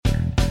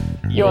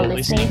You're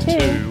listening to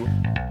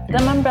The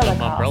Mumbrella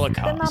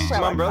Cast. The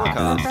Mumbrella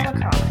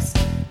Cast.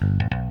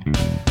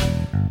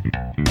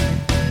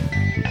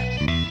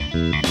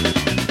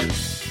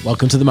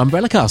 Welcome to the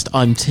Mumbrella Cast.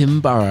 I'm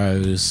Tim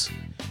Burrows.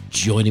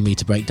 Joining me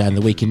to break down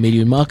the week in media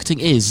and marketing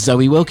is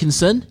Zoe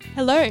Wilkinson.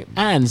 Hello.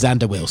 And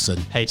Xander Wilson.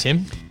 Hey,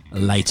 Tim.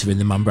 Later in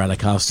the Mumbrella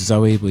Cast,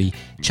 Zoe will be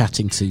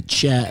chatting to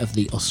Chair of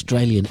the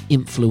Australian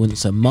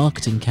Influencer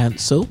Marketing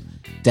Council,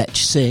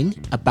 Detch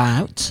Singh,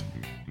 about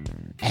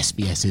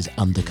SBS's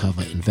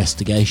undercover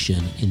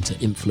investigation into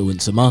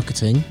influencer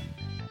marketing.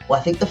 Well,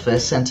 I think the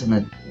first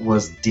sentiment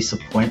was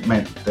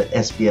disappointment that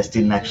SBS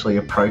didn't actually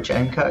approach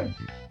AIMCO.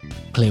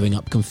 Clearing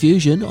up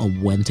confusion on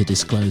when to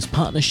disclose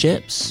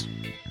partnerships.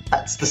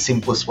 That's the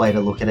simplest way to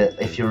look at it.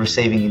 If you're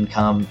receiving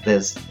income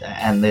there's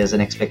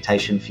an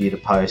expectation for you to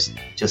post,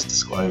 just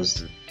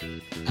disclose.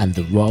 And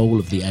the role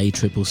of the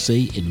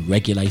ACCC in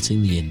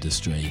regulating the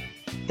industry.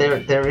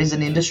 There is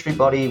an industry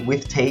body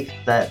with teeth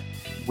that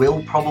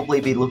will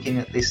probably be looking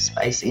at this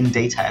space in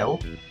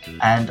detail,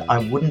 and I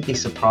wouldn't be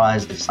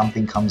surprised if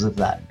something comes of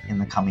that in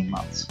the coming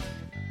months.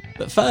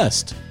 But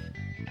first,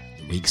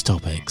 the week's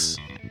topics.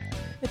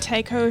 The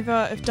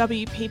takeover of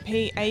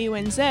WPP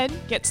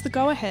AUNZ gets the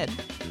go-ahead.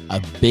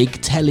 A big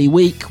telly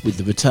week with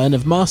the return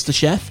of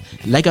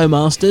MasterChef, Lego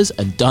Masters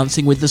and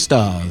Dancing with the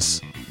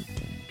Stars.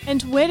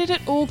 And where did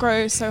it all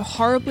go so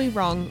horribly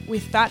wrong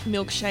with that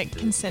milkshake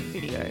consent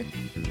video?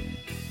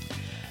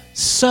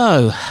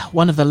 So,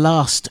 one of the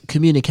last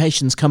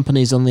communications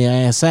companies on the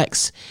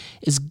ASX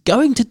is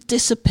going to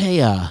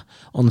disappear.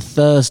 On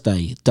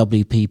Thursday,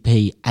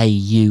 WPP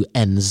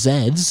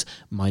AUNZ's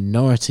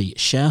minority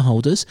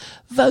shareholders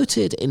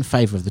voted in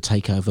favour of the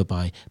takeover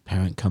by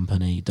parent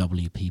company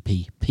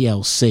WPP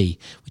PLC,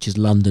 which is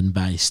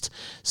London-based.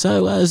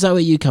 So,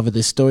 Zoe, you covered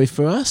this story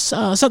for us.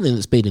 Something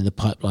that's been in the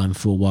pipeline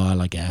for a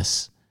while, I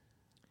guess.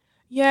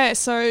 Yeah,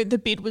 so the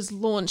bid was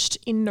launched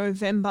in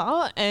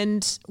November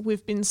and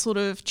we've been sort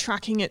of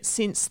tracking it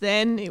since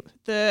then.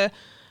 The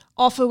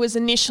offer was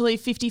initially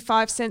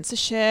 55 cents a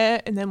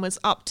share and then was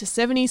up to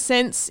 70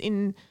 cents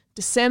in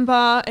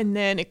December, and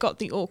then it got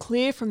the all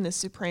clear from the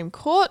Supreme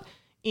Court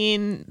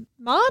in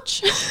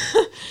March.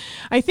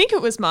 I think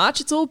it was March.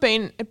 It's all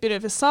been a bit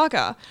of a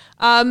saga.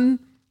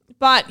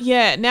 But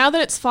yeah, now that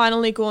it's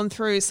finally gone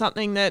through,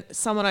 something that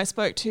someone I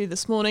spoke to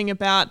this morning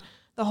about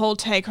the whole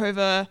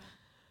takeover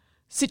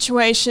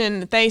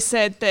situation, they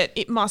said that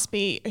it must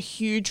be a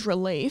huge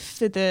relief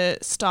for the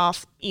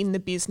staff in the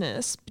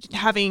business,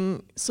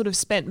 having sort of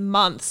spent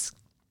months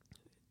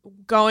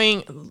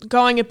attempting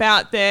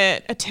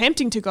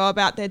to go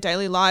about their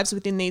daily lives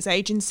within these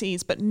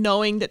agencies, but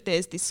knowing that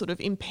there's this sort of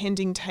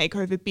impending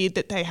takeover bid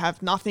that they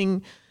have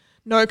no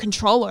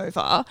control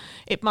over.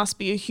 It must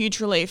be a huge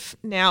relief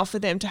now for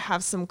them to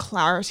have some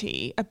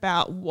clarity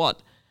about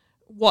what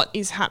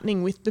is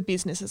happening with the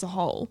business as a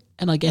whole.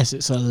 And I guess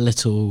it's a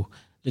little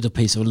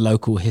piece of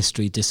local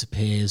history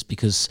disappears,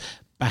 because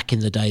back in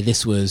the day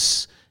this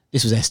was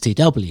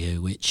STW,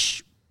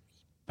 which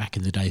back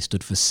in the day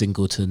stood for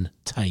Singleton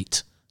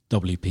Tate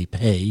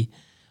WPP.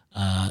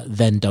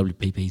 Then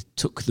WPP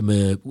took and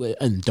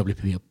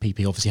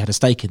WPP obviously had a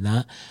stake in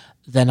that.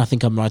 Then I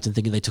think I'm right in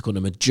thinking they took on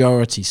a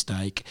majority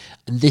stake,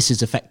 and this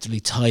is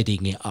effectively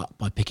tidying it up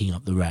by picking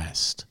up the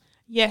rest.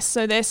 Yes,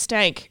 so their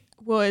stake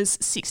was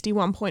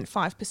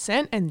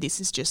 61.5%, and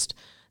this is just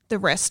the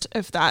rest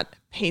of that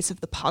piece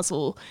of the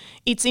puzzle.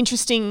 It's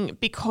interesting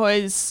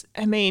because,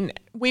 I mean,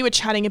 we were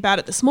chatting about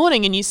it this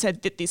morning and you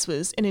said that this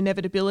was an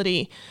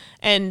inevitability,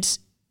 and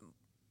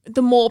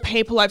the more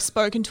people I've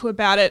spoken to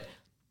about it,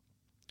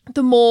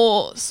 the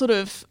more sort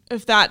of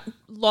that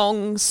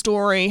long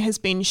story has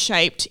been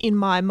shaped in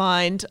my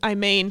mind. I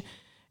mean,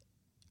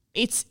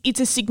 it's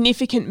a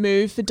significant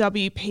move for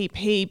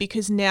WPP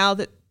because now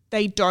that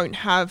they don't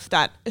have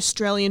that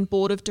Australian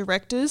board of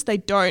directors,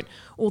 they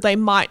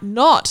might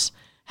not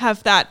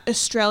have that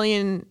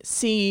Australian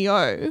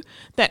CEO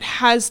that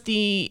has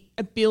the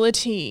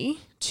ability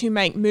to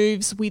make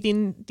moves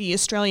within the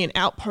Australian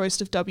outpost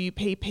of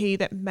WPP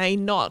that may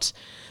not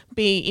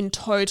be in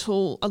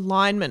total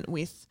alignment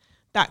with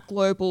that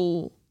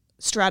global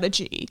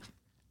strategy.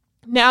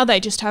 Now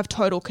they just have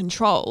total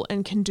control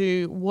and can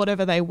do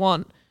whatever they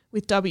want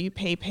with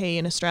WPP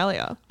in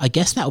Australia. I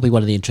guess that will be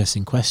one of the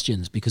interesting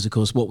questions, because of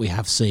course what we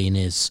have seen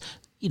is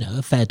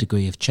a fair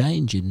degree of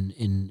change in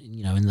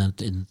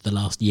the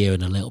last year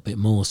and a little bit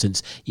more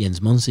since Jens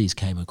Monsees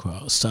came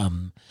across, sort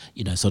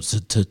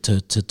of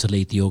to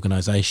lead the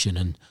organisation.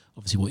 And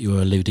obviously what you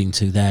were alluding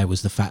to there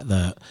was the fact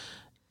that,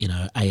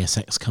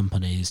 ASX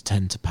companies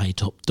tend to pay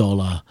top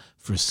dollar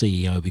for a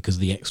CEO because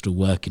of the extra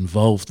work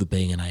involved with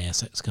being an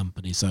ASX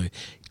company. So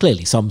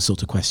clearly some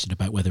sort of question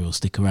about whether he'll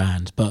stick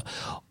around. But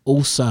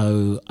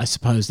also, I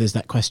suppose there's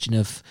that question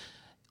of,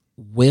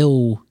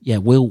 will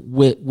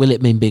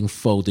it mean being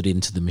folded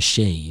into the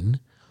machine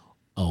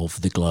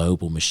of the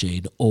global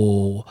machine,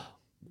 or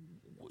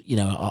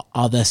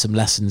are there some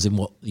lessons in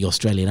what the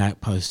Australian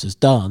outpost has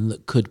done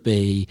that could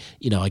be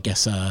I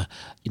guess a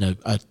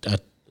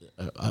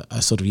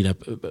sort of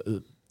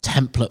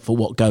template for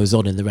what goes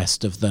on in the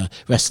rest of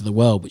the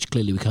world, which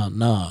clearly we can't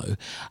know.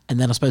 And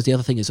then I suppose the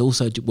other thing is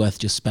also worth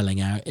just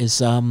spelling out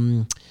is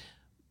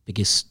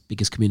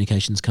biggest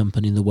communications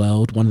company in the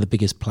world, one of the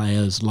biggest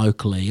players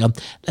locally.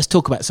 Let's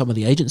talk about some of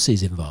the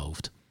agencies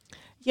involved.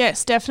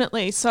 Yes,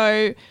 definitely.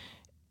 So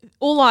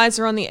all eyes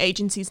are on the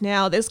agencies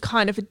now. There's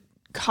kind of a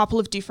couple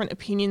of different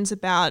opinions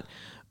about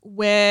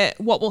what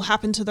will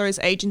happen to those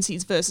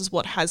agencies versus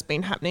what has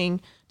been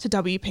happening to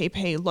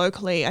WPP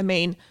locally. I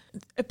mean,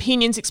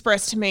 opinions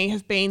expressed to me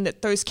have been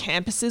that those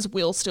campuses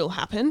will still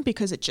happen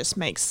because it just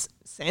makes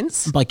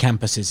sense. By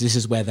campuses, this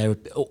is where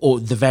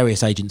the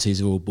various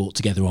agencies are all brought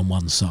together on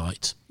one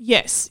site.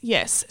 Yes.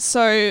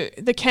 So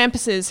the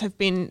campuses have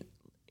been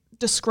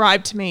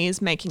described to me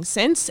as making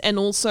sense and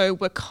also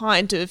were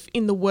kind of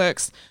in the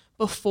works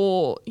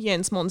before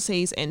Jens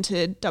Monsees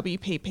entered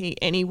WPP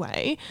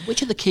anyway.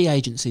 Which are the key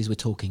agencies we're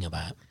talking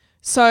about?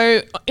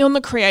 So on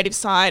the creative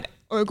side,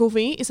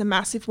 Ogilvy is a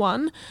massive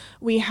one.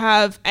 We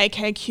have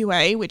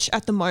AKQA, which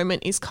at the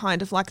moment is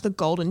kind of like the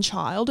golden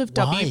child of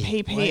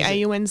WPP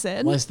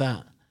AUNZ. Why is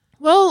that?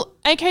 Well,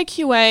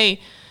 AKQA,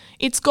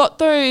 it's got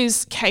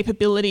those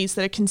capabilities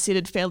that are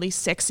considered fairly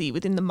sexy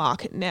within the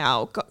market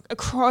now,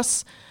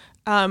 across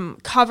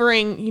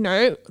covering,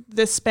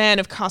 the span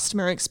of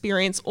customer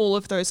experience, all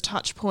of those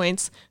touch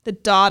points, the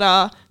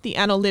data, the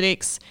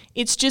analytics.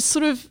 It's just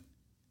sort of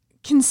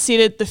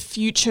considered the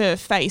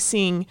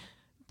future-facing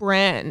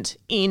brand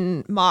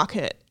in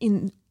market,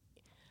 in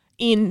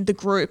the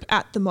group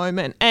at the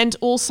moment. And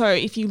also,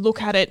 if you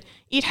look at it,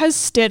 it has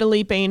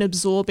steadily been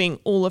absorbing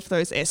all of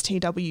those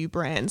STW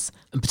brands.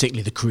 And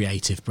particularly the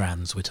creative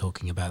brands we're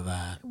talking about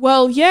there.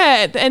 Well,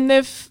 yeah, and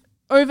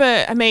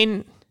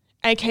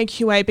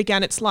AKQA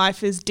began its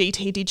life as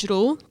DT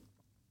Digital,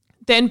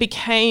 then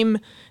became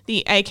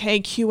the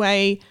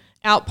AKQA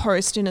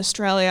Outpost in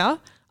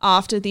Australia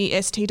after the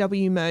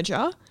STW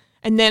merger,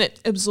 and then it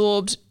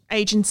absorbed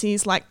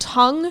agencies like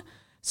Tongue,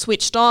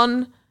 Switched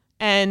On,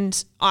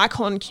 and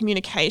Icon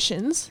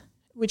Communications,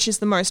 which is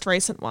the most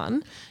recent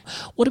one.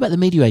 What about the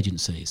media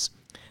agencies?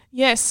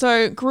 Yeah,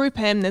 so Group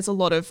M, there's a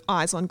lot of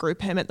eyes on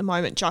Group M at the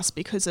moment just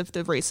because of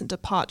the recent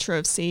departure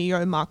of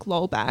CEO Mark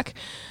Lolbach.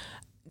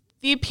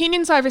 The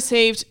opinions I've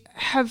received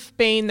have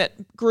been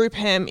that Group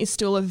M is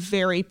still a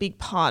very big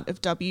part of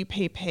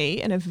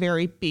WPP and a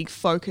very big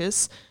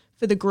focus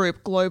for the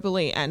group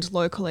globally and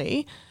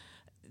locally.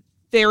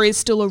 There is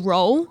still a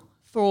role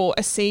for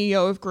a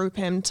CEO of Group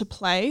M to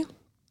play.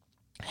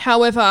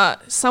 However,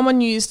 someone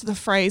used the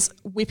phrase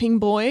whipping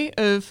boy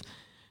of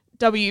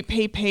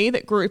WPP,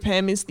 that Group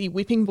M is the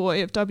whipping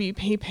boy of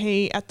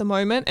WPP at the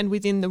moment and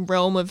within the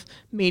realm of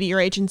media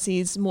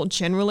agencies more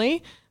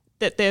generally,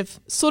 that they've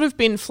sort of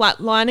been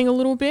flatlining a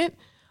little bit.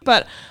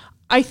 But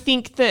I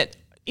think that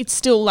it's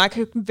still like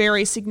a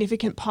very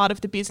significant part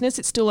of the business.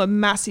 It's still a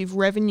massive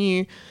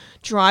revenue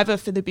driver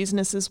for the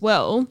business as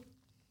well.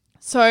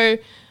 So,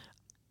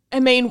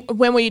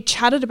 when we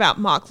chatted about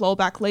Mark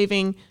Lolbach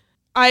leaving,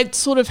 I'd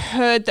sort of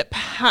heard that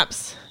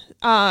perhaps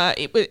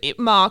it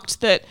marked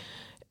that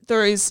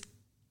those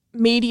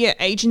media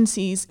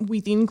agencies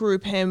within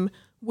Group M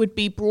would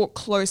be brought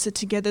closer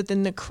together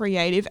than the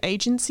creative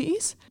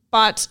agencies.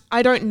 But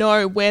I don't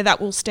know where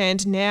that will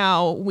stand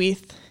now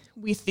with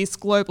this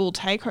global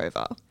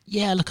takeover.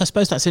 Yeah, look, I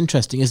suppose that's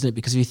interesting, isn't it?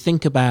 Because if you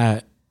think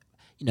about,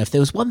 if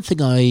there was one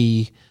thing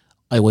I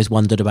always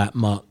wondered about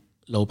Mark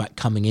Lolbach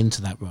coming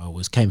into that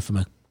role came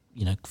from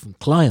from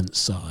client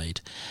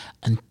side,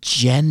 and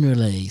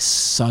generally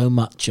so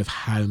much of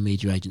how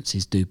media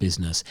agencies do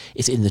business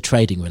is in the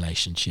trading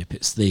relationship.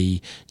 It's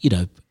the,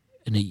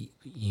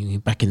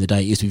 back in the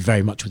day, it used to be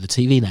very much with the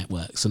TV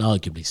networks, and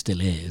arguably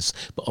still is,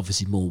 but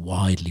obviously more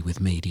widely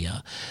with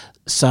media.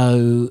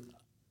 So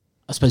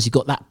I suppose you've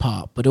got that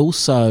part, but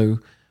also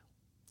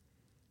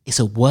it's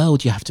a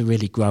world you have to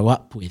really grow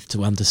up with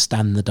to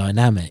understand the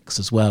dynamics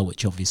as well,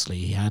 which obviously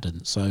he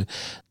hadn't. So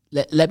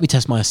let me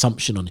test my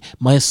assumption on it.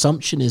 My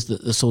assumption is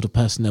that the sort of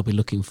person they'll be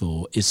looking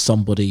for is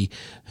somebody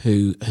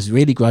who has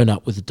really grown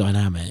up with the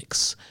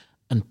dynamics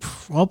and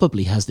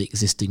probably has the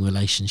existing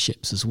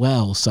relationships as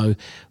well. So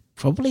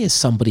probably as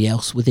somebody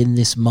else within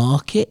this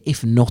market,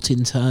 if not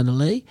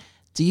internally.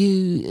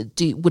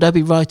 Would I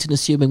be right in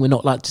assuming we're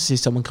not likely to see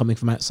someone coming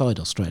from outside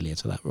Australia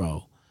to that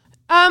role?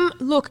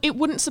 Look, it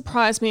wouldn't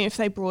surprise me if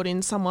they brought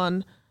in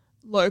someone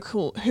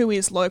local who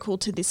is local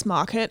to this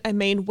market.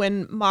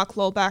 When Mark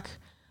Lolbach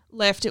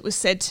left, it was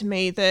said to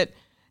me that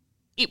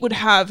it would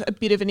have a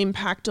bit of an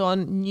impact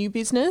on new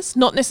business,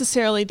 not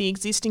necessarily the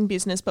existing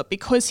business, but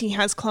because he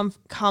has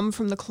come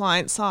from the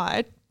client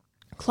side,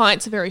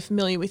 clients are very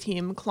familiar with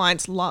him.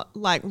 Clients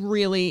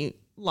really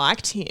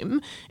liked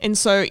him. And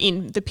so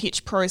in the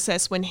pitch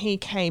process, when he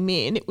came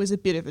in, it was a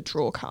bit of a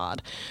draw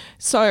card.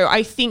 So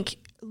I think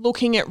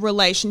looking at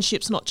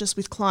relationships, not just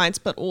with clients,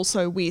 but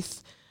also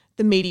with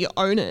the media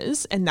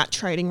owners and that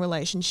trading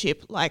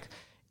relationship,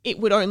 it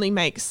would only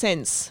make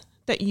sense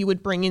that you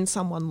would bring in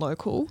someone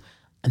local.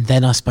 And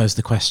then I suppose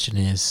the question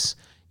is,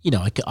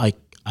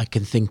 I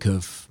can think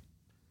of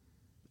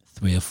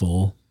 3 or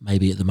 4,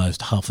 maybe at the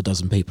most half a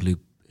dozen people who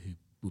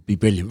would be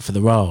brilliant for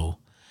the role.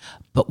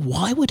 But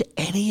why would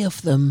any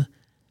of them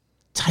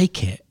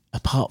take it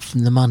apart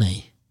from the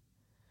money?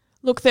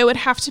 Look, there would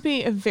have to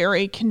be a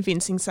very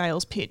convincing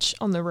sales pitch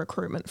on the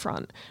recruitment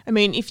front. I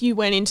mean, if you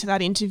went into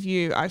that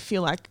interview, I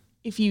feel like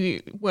if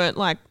you weren't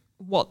like,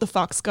 what the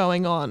fuck's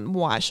going on?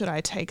 Why should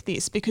I take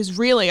this? Because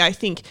really, I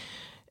think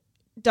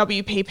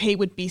WPP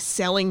would be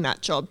selling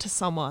that job to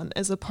someone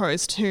as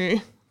opposed to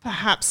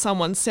perhaps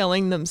someone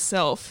selling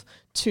themselves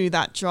to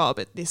that job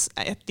at this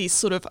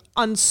sort of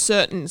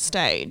uncertain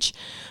stage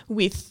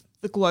with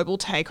the global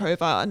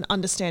takeover and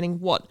understanding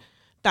what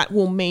that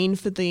will mean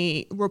for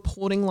the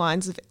reporting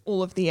lines of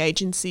all of the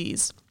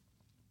agencies,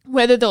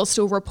 whether they'll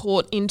still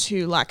report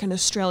into like an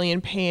Australian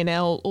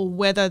P&L or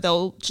whether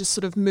they'll just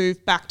sort of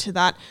move back to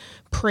that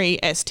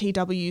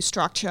pre-STW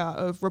structure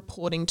of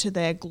reporting to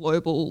their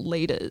global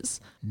leaders.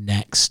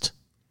 Next,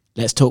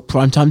 let's talk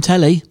primetime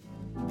telly.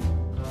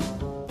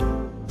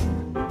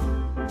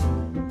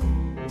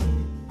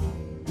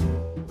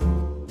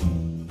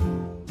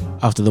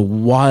 After the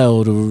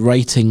wild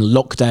rating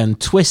lockdown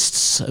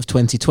twists of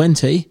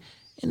 2020,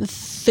 in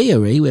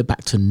theory, we're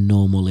back to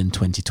normal in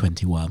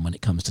 2021 when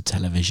it comes to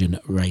television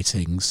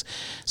ratings.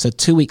 So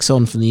 2 weeks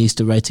on from the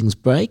Easter ratings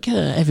break,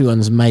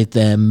 everyone's made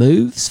their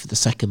moves for the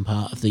second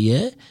part of the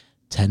year.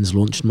 10's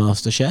launched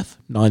MasterChef,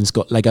 9's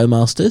got Lego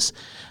Masters,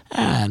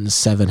 and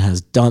 7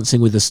 has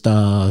Dancing with the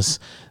Stars.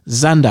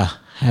 Xander,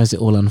 how's it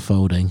all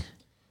unfolding?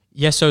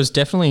 Yeah, so it's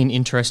definitely an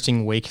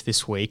interesting week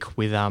this week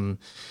with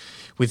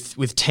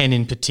 10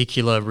 in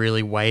particular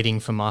really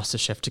waiting for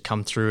MasterChef to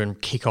come through and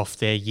kick off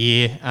their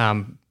year.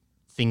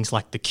 Things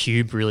like The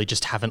Cube really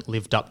just haven't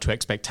lived up to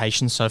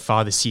expectations so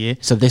far this year.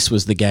 So this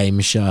was the game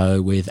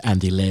show with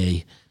Andy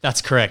Lee.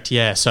 That's correct,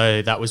 yeah.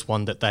 So that was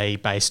one that they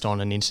based on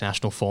an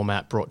international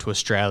format brought to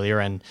Australia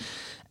and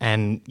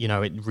you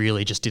know, it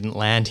really just didn't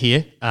land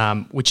here,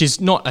 which is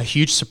not a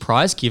huge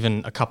surprise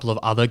given a couple of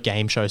other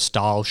game show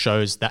style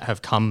shows that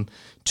have come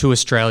to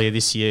Australia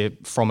this year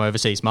from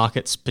overseas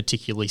markets,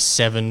 particularly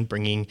 7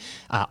 bringing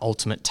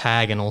Ultimate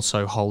Tag and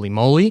also Holy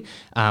Moly.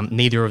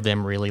 Neither of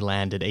them really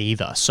landed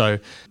either. So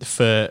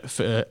for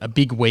a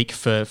big week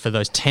for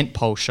those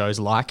tentpole shows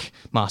like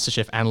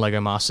MasterChef and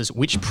Lego Masters,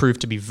 which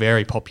proved to be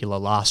very popular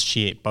last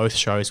year, both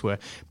shows were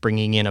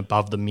bringing in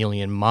above the 1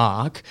 million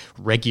mark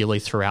regularly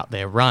throughout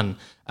their run.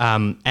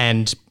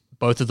 And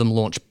both of them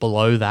launched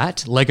below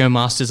that. Lego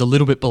Masters a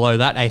little bit below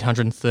that,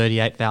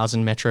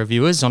 838,000 Metro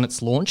viewers on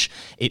its launch.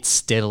 It's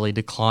steadily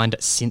declined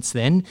since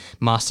then.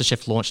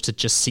 MasterChef launched at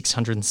just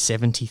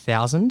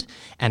 670,000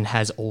 and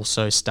has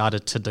also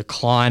started to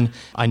decline.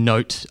 I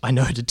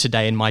noted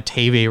today in my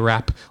TV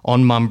wrap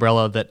on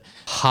Mumbrella that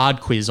Hard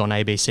Quiz on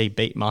ABC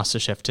beat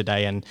MasterChef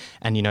today, and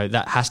you know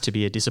that has to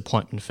be a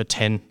disappointment for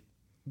 10.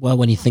 Well,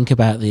 when you think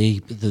about the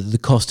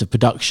cost of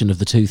production of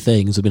the two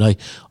things, I mean,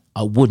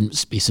 I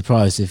wouldn't be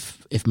surprised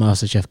if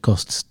MasterChef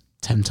costs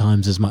 10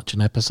 times as much an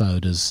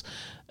episode as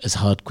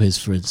Hard Quiz,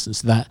 for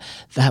instance.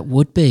 That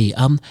would be.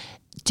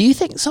 Do you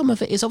think some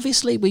of it is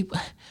obviously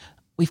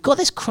we've got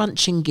this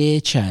crunching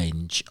gear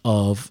change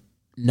of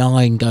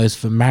 9 goes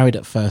from Married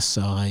at First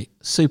Sight,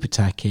 super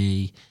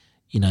tacky.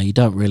 You know, you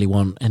don't really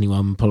want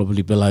anyone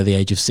probably below the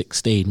age of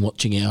 16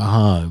 watching it at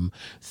home,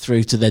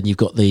 through to then you've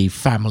got the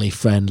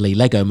family-friendly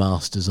Lego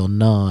Masters on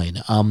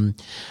 9.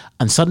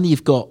 And suddenly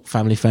you've got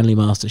family-friendly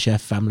MasterChef,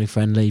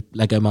 family-friendly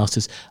Lego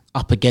Masters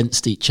up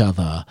against each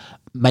other,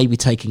 maybe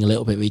taking a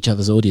little bit of each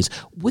other's audience.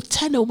 Would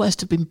 10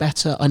 almost have been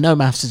better? I know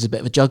Maths is a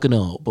bit of a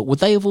juggernaut, but would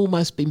they have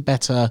almost been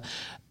better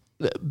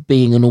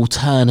being an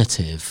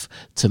alternative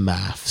to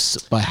Maths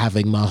by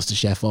having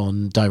MasterChef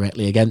on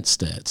directly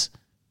against it?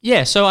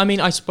 Yeah, so I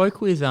mean, I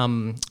spoke with the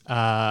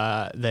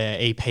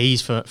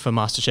EPs for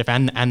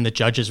MasterChef and the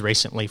judges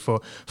recently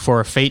for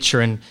a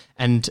feature,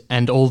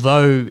 and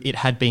although it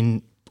had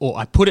been, or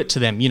I put it to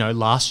them, you know,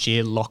 last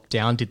year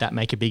lockdown, did that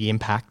make a big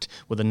impact?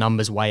 Were the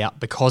numbers way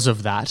up because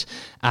of that?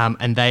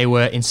 And they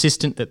were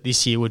insistent that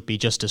this year would be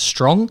just as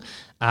strong.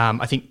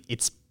 I think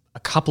it's a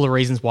couple of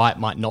reasons why it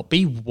might not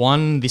be.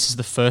 One, this is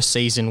the first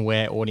season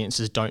where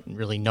audiences don't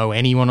really know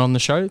anyone on the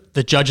show.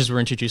 The judges were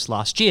introduced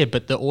last year,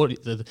 but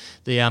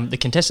the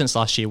contestants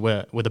last year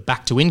were the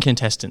back to win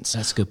contestants.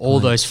 That's a good point. All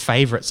those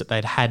favourites that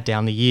they'd had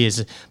down the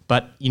years.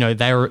 But you know,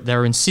 they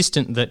were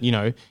insistent that, you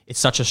know,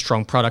 it's such a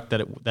strong product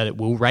that it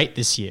will rate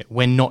this year.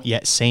 We're not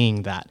yet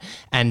seeing that,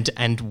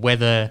 and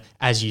whether,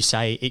 as you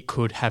say, it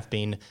could have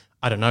been,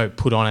 I don't know,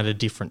 put on at a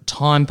different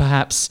time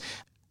perhaps.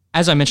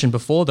 As I mentioned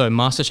before, though,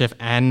 MasterChef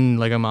and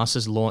Lego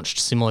Masters launched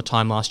similar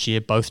time last year,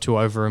 both to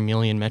over 1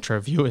 million Metro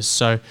viewers.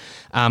 So,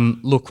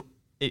 look,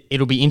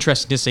 it'll be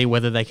interesting to see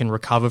whether they can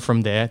recover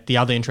from there. The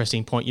other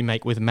interesting point you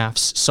make with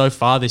Maths, so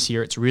far this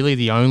year, it's really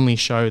the only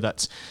show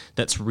that's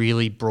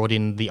really brought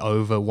in the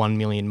over 1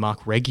 million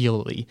mark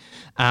regularly.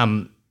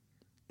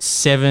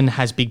 7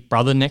 has Big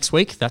Brother next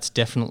week. That's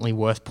definitely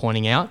worth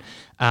pointing out.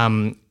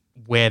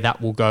 where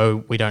that will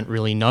go, we don't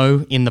really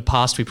know. In the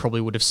past, we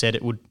probably would have said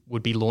it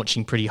would be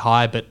launching pretty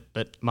high, but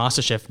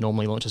MasterChef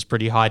normally launches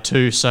pretty high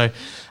too. So,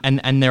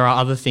 and there are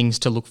other things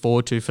to look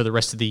forward to for the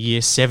rest of the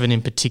year. 7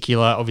 in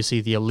particular,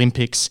 obviously the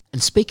Olympics.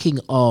 And speaking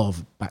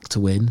of Back to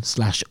Win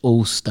 /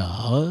 All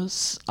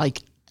Stars,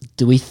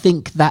 do we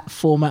think that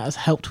format has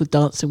helped with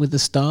Dancing with the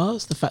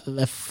Stars? The fact that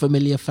they're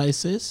familiar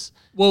faces?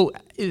 Well,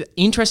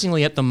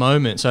 interestingly, at the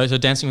moment, so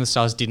Dancing with the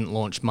Stars didn't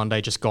launch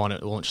Monday just gone.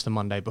 It launched the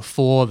Monday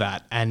before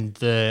that, and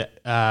the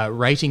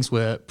ratings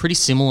were pretty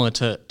similar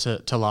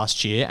to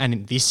last year.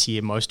 And this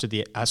year,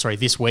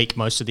 this week,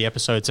 most of the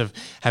episodes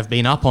have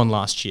been up on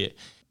last year.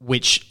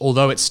 Which,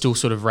 although it's still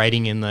sort of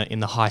rating in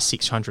the high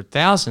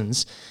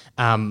 600,000s,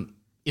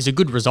 is a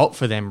good result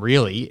for them.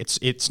 Really,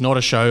 it's not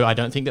a show I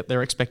don't think that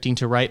they're expecting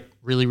to rate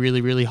really, really,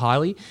 really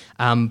highly.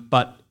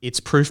 But it's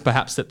proof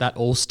perhaps that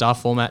all-star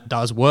format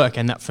does work,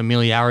 and that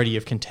familiarity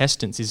of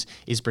contestants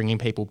is bringing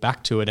people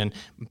back to it. And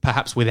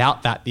perhaps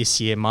without that this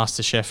year,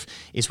 MasterChef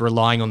is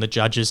relying on the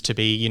judges to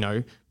be,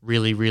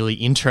 really, really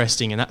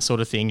interesting and that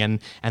sort of thing, and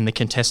the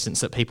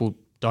contestants that people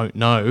don't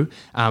know.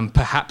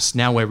 Perhaps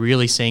now we're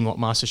really seeing what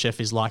MasterChef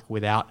is like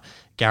without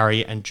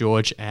Gary and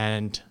George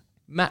and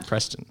Matt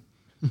Preston.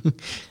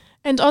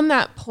 And on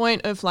that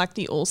point of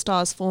the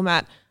All-Stars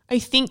format, I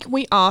think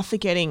we are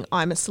forgetting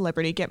I'm a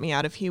Celebrity, Get Me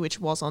Out of Here, which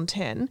was on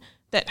 10,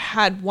 that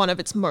had one of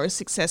its most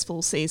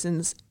successful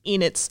seasons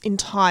in its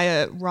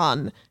entire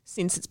run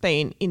since it's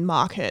been in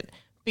market,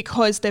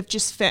 because they've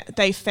just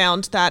they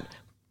found that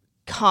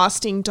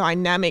casting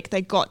dynamic.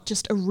 They got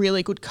just a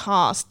really good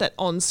cast that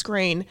on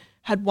screen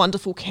had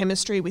wonderful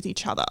chemistry with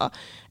each other.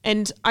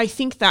 And I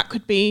think that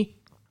could be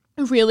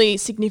a really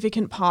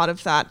significant part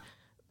of that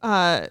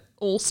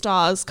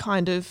All-Stars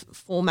kind of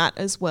format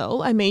as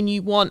well. I mean,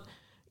 you want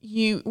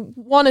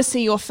to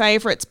see your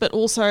favourites, but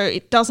also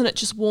doesn't it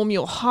just warm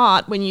your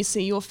heart when you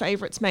see your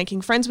favourites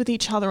making friends with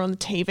each other on the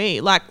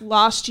TV? Like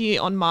last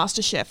year on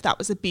MasterChef, that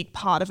was a big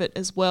part of it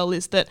as well,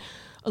 is that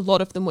a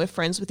lot of them were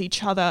friends with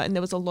each other and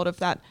there was a lot of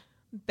that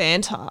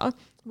banter,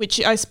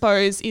 which I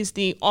suppose is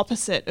the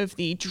opposite of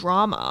the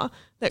drama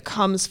that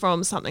comes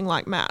from something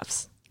like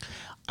MAFS.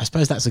 I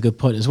suppose that's a good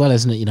point as well,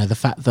 isn't it? The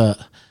fact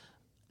that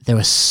there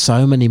are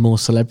so many more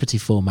celebrity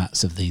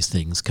formats of these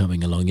things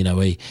coming along.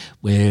 I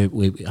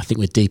think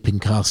we're deep in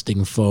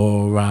casting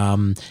for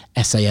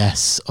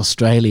SAS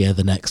Australia,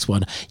 the next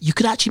one. You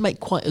could actually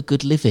make quite a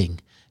good living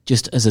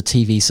just as a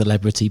TV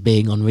celebrity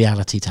being on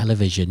reality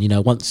television.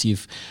 Once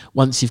you've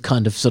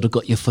kind of sort of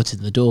got your foot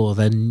in the door,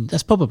 then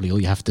that's probably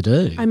all you have to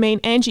do. I mean,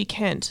 Angie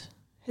Kent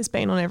has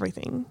been on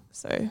everything,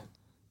 so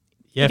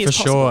yeah, for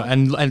sure.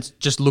 And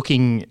just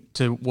looking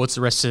towards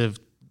the rest of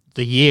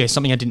the year,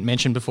 something I didn't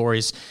mention before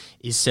is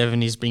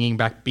 7 is bringing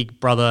back Big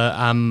Brother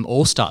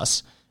All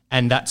Stars,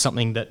 and that's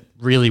something that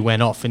really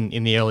went off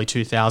in the early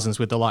 2000s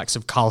with the likes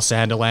of Carl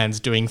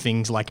Sanderlands doing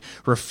things like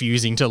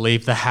refusing to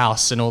leave the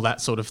house and all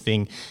that sort of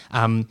thing.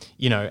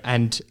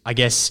 And I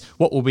guess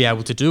what we'll be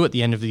able to do at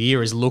the end of the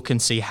year is look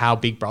and see how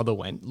Big Brother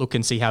went, look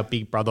and see how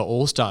Big Brother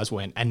All Stars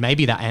went, and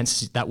maybe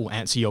that will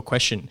answer your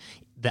question.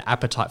 The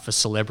appetite for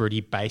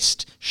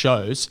celebrity-based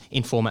shows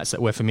in formats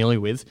that we're familiar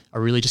with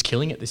are really just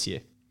killing it this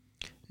year.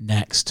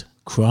 Next,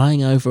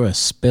 crying over a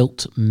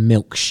spilt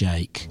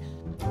milkshake.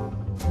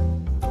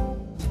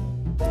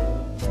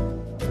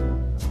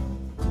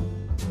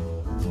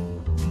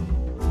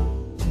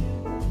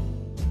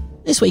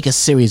 This week, a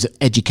series of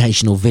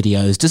educational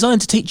videos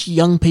designed to teach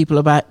young people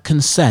about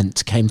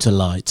consent came to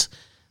light.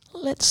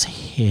 Let's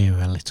hear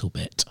a little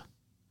bit.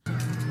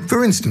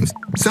 For instance,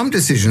 some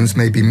decisions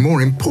may be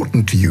more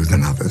important to you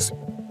than others.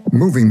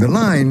 Moving the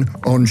line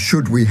on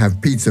should we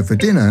have pizza for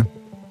dinner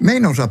may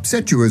not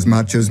upset you as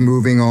much as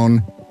moving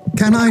on,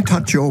 can I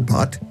touch your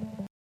butt?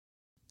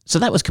 So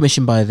that was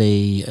commissioned by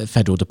the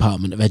Federal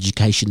Department of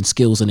Education,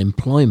 Skills and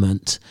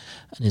Employment,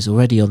 and is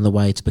already on the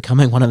way to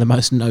becoming one of the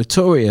most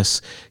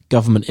notorious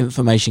government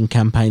information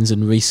campaigns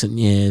in recent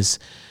years.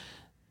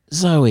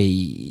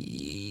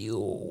 Zoe,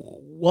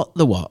 what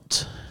the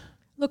what?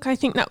 Look, I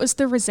think that was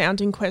the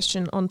resounding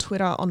question on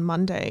Twitter on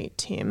Monday,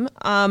 Tim.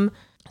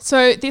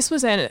 So this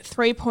was a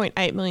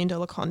 $3.8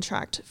 million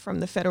contract from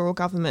the federal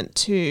government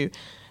to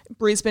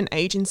Brisbane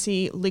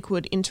agency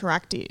Liquid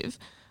Interactive.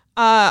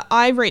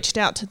 I reached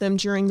out to them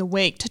during the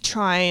week to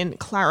try and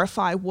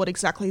clarify what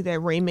exactly their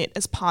remit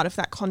as part of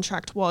that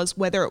contract was,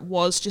 whether it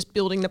was just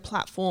building the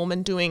platform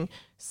and doing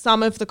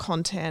some of the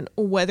content,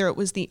 or whether it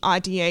was the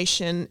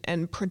ideation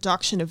and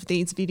production of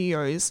these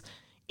videos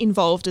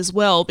involved as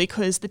well,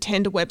 because the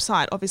tender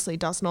website obviously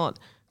does not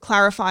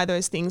clarify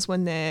those things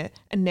when they're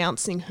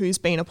announcing who's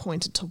been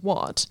appointed to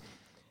what.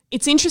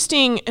 It's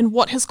interesting, and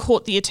what has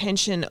caught the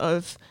attention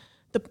of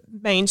the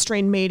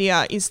mainstream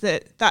media is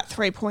that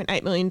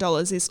 $3.8 million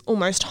is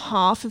almost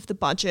half of the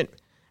budget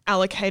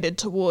allocated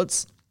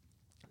towards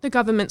the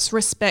government's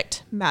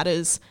Respect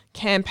Matters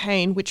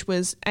campaign, which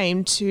was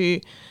aimed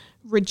to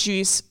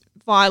reduce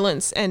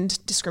violence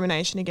and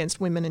discrimination against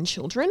women and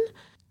children.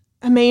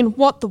 I mean,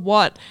 what?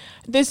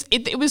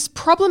 It was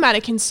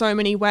problematic in so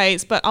many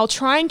ways, but I'll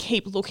try and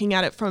keep looking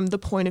at it from the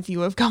point of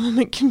view of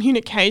government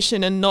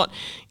communication and not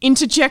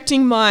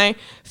interjecting my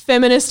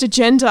feminist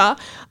agenda.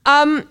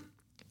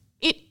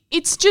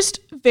 It's just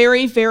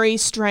very, very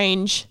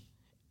strange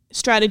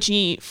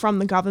strategy from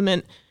the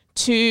government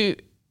to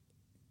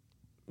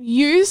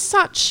use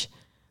such,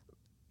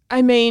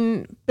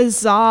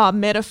 bizarre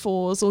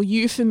metaphors or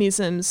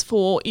euphemisms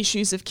for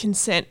issues of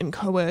consent and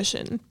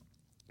coercion.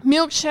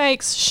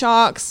 Milkshakes,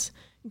 sharks,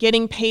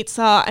 getting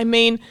pizza.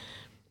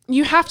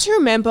 You have to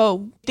remember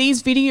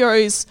these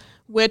videos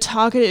were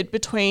targeted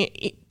between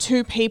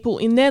two people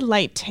in their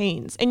late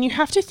teens, and you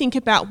have to think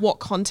about what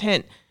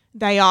content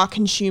they are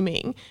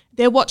consuming.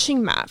 They're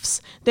watching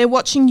MAFS. They're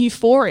watching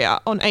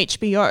Euphoria on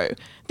HBO.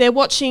 They're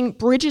watching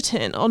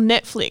Bridgerton on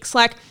Netflix.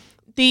 Like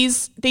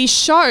these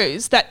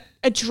shows that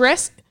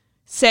address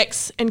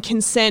sex and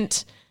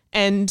consent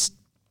and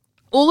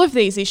all of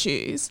these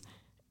issues,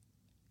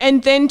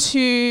 and then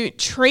to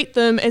treat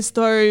them as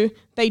though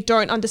they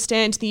don't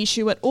understand the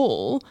issue at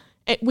all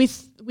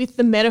with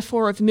the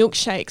metaphor of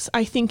milkshakes,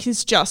 I think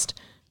is just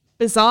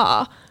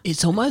bizarre.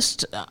 It's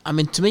almost,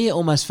 to me, it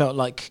almost felt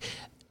like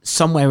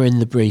somewhere in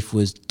the brief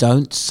was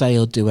don't say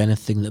or do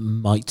anything that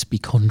might be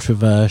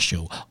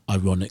controversial,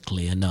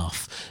 ironically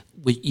enough.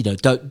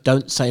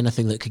 Don't say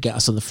anything that could get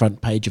us on the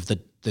front page of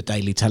the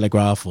Daily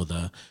Telegraph or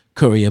the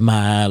Courier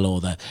Mail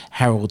or the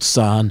Herald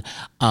Sun,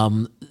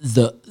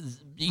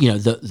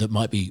 that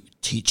might be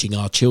teaching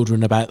our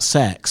children about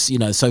sex,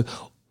 so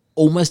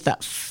almost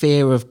that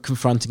fear of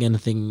confronting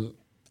anything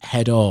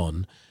head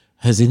on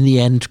has in the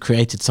end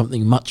created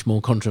something much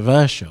more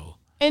controversial.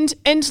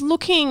 And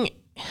looking,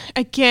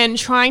 again,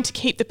 trying to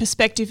keep the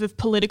perspective of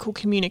political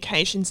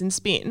communications and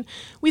spin,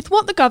 with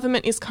what the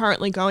government is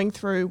currently going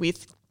through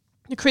with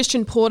the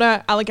Christian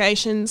Porter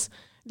allegations,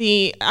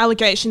 the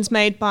allegations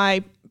made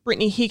by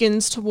Brittany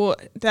Higgins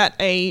that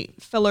a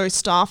fellow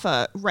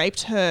staffer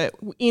raped her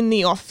in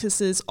the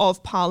offices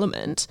of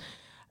Parliament,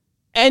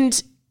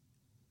 and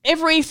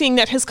everything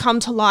that has come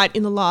to light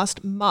in the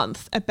last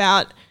month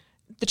about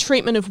the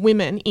treatment of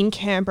women in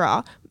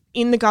Canberra,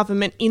 in the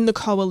government, in the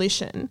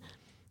coalition.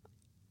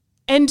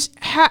 And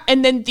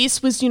then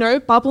this was,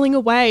 bubbling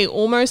away,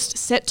 almost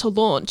set to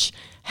launch.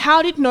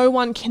 How did no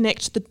one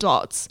connect the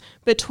dots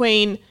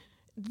between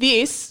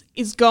this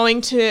is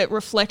going to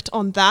reflect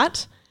on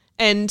that,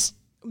 and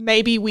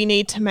maybe we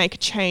need to make a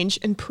change,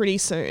 and pretty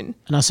soon?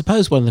 And I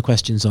suppose one of the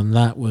questions on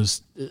that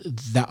was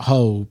that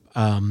whole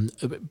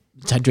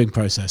tendering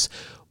process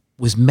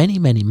was many,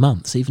 many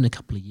months, even a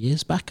couple of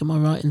years back, am I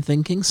right in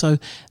thinking? So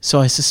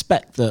I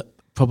suspect that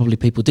probably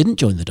people didn't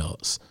join the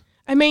dots.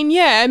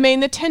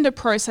 The tender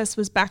process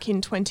was back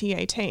in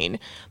 2018,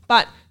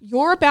 but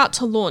you're about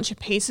to launch a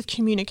piece of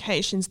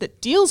communications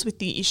that deals with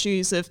the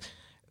issues of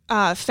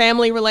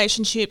family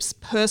relationships,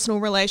 personal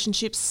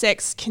relationships,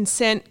 sex,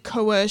 consent,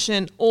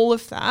 coercion, all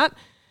of that.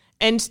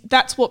 And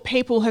that's what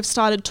people have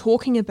started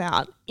talking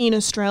about in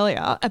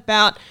Australia,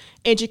 about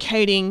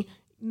educating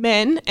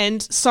men.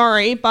 And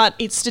sorry, but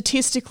it's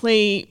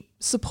statistically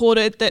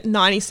supported that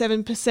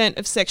 97%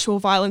 of sexual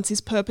violence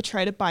is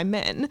perpetrated by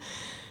men,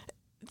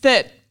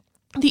 that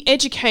the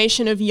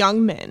education of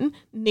young men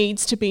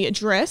needs to be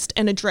addressed,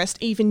 and addressed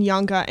even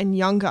younger and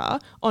younger,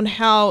 on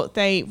how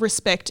they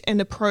respect and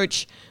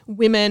approach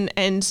women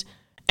and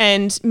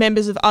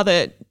members of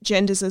other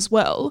genders as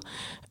well.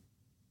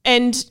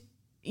 And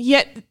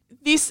yet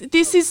this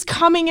is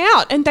coming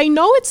out, and they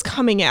know it's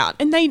coming out,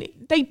 and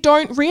they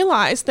don't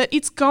realise that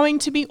it's going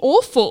to be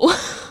awful.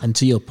 And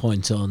to your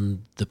point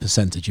on the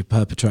percentage of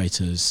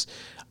perpetrators,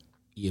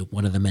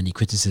 one of the many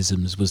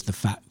criticisms was the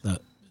fact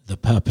that the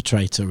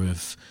perpetrator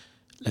of,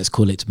 let's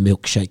call it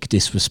milkshake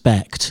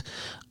disrespect,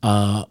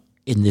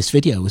 in this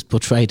video was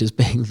portrayed as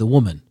being the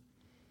woman.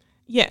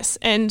 Yes,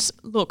 and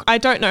look, I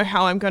don't know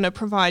how I'm going to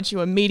provide you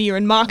a media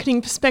and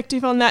marketing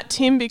perspective on that,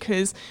 Tim,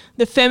 because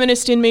the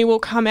feminist in me will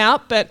come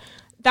out, but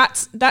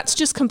that's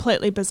just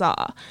completely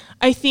bizarre.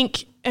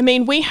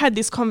 We had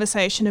this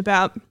conversation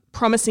about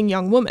Promising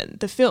Young Woman,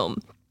 the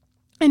film,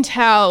 and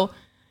how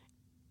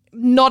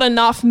not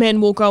enough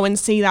men will go and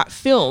see that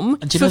film.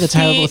 And do you know the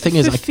terrible thing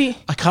is,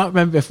 I can't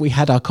remember if we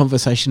had our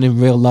conversation in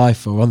real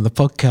life or on the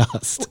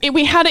podcast.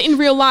 We had it in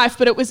real life,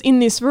 but it was in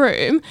this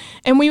room.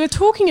 And we were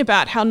talking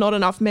about how not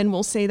enough men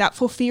will see that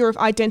for fear of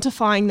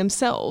identifying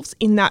themselves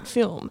in that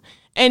film.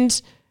 And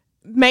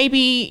maybe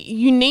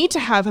you need to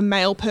have a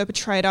male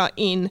perpetrator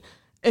in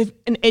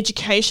an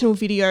educational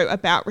video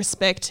about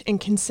respect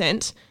and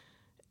consent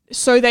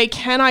so they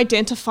can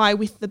identify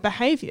with the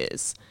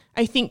behaviours.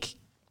 I think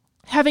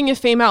having a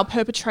female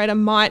perpetrator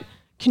might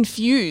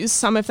confuse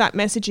some of that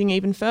messaging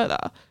even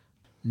further.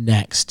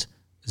 Next,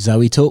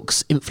 Zoe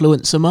talks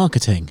influencer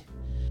marketing.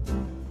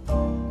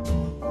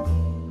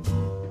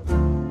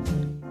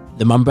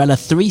 The Mumbrella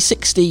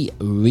 360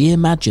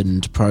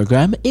 Reimagined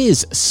programme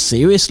is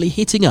seriously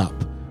heating up,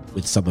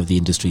 with some of the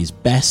industry's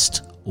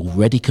best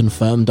already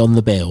confirmed on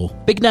the bill.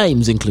 Big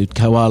names include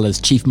Koala's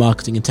Chief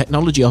Marketing and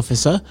Technology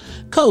Officer,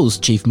 Coles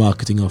Chief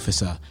Marketing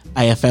Officer,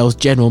 AFL's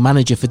General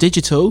Manager for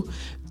Digital,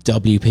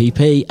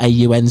 WPP,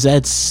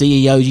 AUNZ,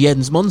 CEO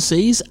Jens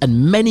Monsees,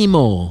 and many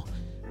more.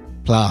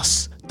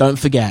 Plus, don't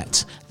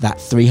forget that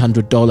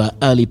 $300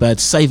 early bird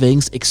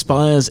savings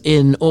expires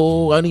in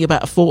only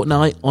about a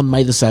fortnight on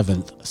May the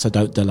 7th, so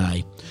don't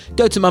delay.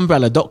 Go to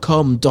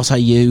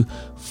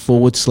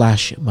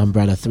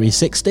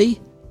mumbrella.com.au/Mumbrella360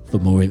 for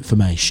more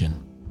information.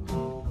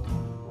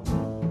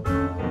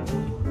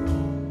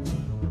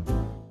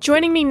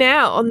 Joining me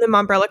now on the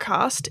Mumbrella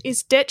Cast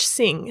is Detch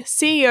Singh,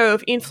 CEO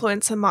of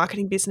influencer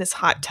marketing business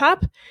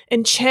HypeTap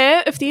and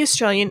chair of the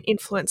Australian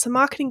Influencer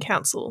Marketing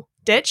Council.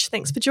 Detch,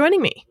 thanks for joining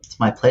me. It's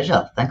my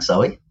pleasure. Thanks,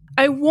 Zoe.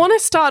 I want to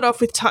start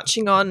off with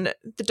touching on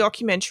the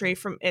documentary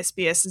from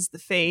SBS's The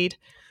Feed,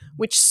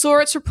 which saw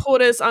its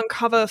reporters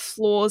uncover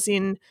flaws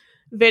in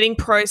vetting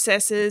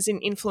processes in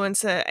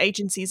influencer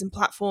agencies and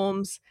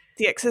platforms,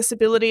 the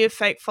accessibility of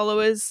fake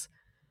followers,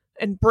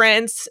 and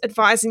brands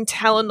advising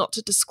talent not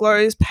to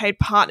disclose paid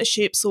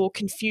partnerships or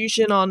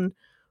confusion on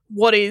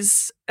what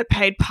is a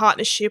paid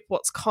partnership,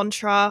 what's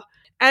contra.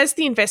 As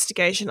the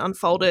investigation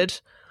unfolded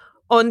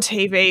on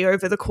TV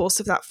over the course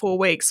of that 4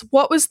 weeks,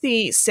 what was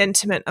the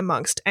sentiment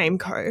amongst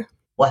AIMCO?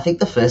 Well, I think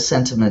the first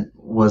sentiment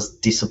was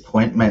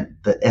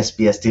disappointment that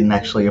SBS didn't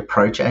actually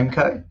approach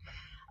AIMCO.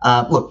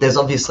 Look, there's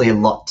obviously a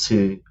lot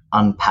to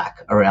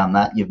unpack around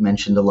that. You've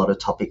mentioned a lot of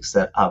topics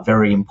that are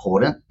very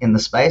important in the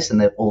space, and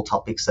they're all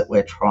topics that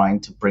we're trying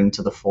to bring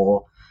to the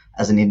fore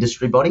as an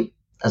industry body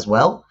as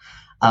well.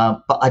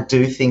 But I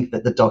do think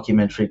that the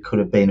documentary could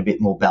have been a bit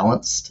more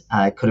balanced.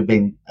 It could have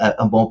been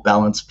a more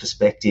balanced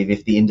perspective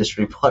if the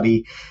industry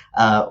body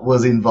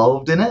was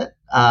involved in it.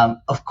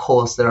 Of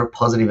course, there are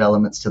positive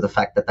elements to the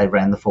fact that they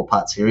ran the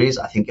 4-part series.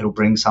 I think it'll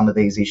bring some of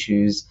these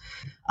issues,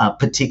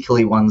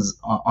 particularly ones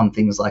on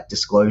things like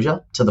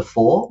disclosure, to the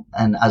fore.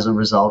 And as a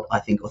result, I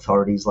think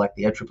authorities like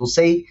the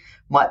ACCC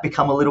might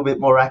become a little bit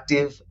more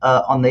active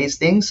on these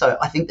things. So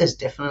I think there's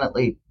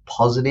definitely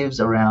positives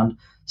around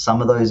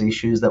some of those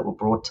issues that were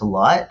brought to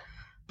light,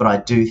 but I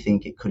do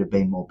think it could have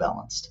been more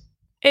balanced.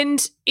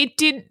 And it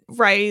did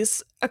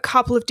raise a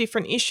couple of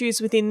different issues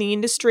within the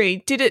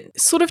industry. Did it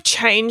sort of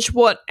change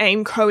what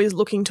AIMCO is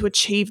looking to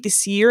achieve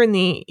this year and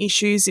the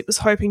issues it was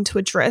hoping to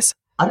address?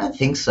 I don't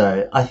think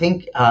so. I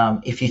think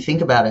if you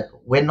think about it,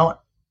 we're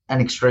not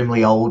an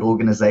extremely old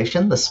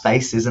organisation. The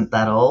space isn't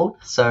that old.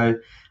 So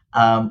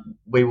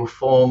we were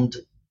formed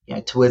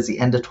towards the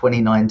end of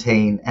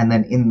 2019, and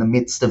then in the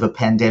midst of a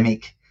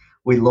pandemic,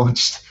 we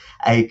launched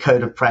a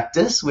code of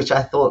practice, which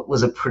I thought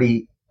was a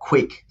pretty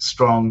quick,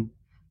 strong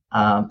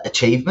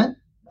achievement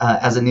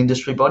as an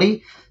industry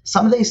body.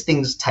 Some of these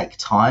things take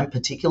time,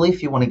 particularly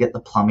if you want to get the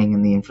plumbing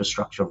and the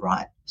infrastructure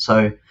right.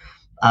 So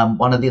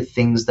one of the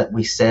things that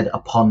we said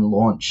upon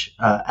launch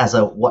as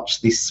a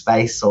watch this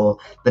space, or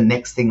the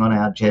next thing on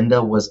our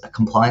agenda, was a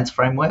compliance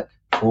framework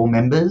for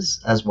members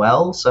as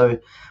well. So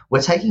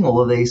we're taking all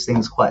of these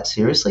things quite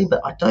seriously,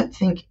 but I don't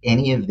think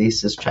any of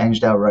this has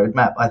changed our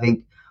roadmap. I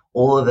think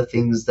all of the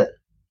things that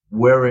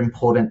were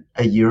important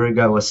a year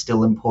ago are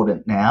still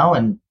important now,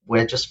 and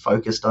we're just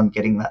focused on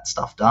getting that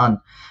stuff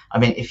done. I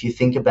mean, if you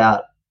think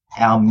about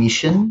our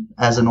mission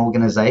as an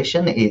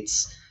organization,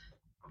 it's,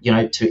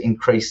 to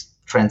increase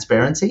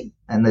transparency,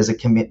 and there's a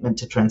commitment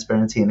to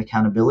transparency and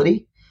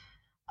accountability,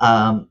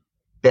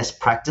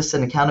 best practice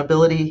and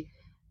accountability,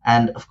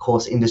 and of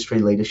course, industry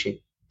leadership.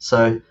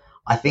 So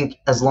I think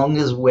as long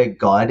as we're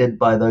guided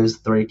by those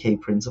 3 key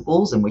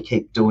principles and we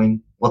keep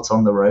doing what's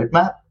on the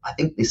roadmap, I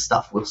think this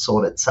stuff will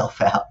sort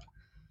itself out.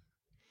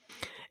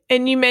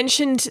 And you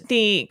mentioned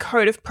the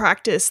code of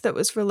practice that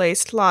was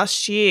released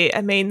last year.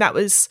 I mean, that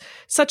was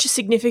such a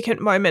significant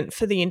moment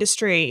for the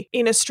industry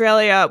in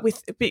Australia,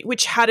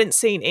 which hadn't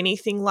seen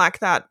anything like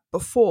that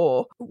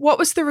before. What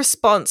was the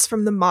response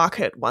from the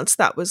market once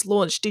that was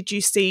launched? Did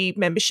you see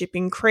membership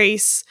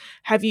increase?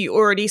 Have you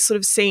already sort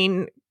of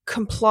seen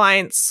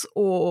compliance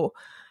or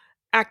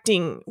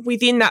acting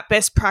within that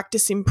best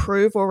practice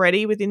improve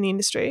already within the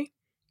industry?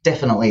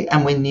 Definitely.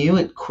 And we knew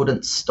it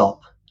couldn't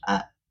stop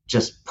at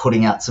just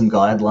putting out some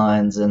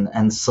guidelines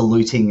and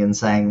saluting and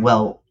saying,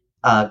 well,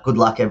 good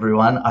luck,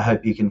 everyone. I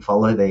hope you can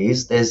follow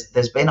these.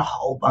 There's been a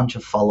whole bunch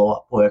of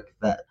follow-up work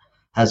that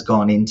has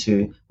gone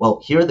into,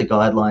 well, here are the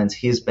guidelines,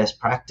 here's best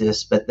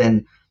practice, but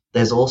then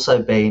there's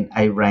also been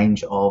a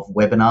range of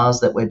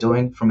webinars that we're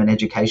doing from an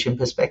education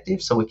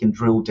perspective, so we can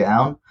drill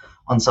down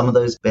on some of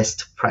those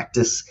best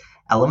practice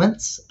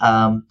elements.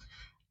 And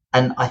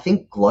I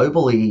think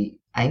globally,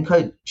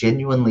 AIMCO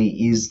genuinely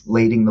is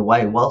leading the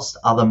way, whilst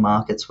other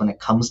markets, when it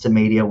comes to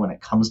media, when it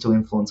comes to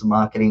influencer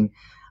marketing,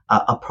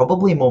 are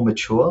probably more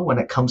mature when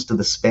it comes to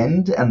the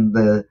spend and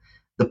the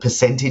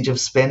percentage of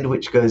spend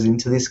which goes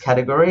into this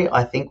category.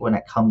 I think when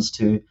it comes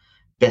to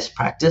best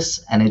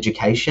practice and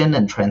education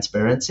and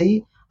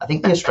transparency, I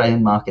think the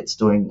Australian market's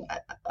doing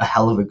a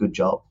hell of a good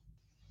job.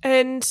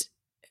 And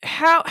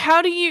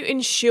how do you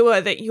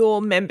ensure that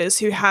your members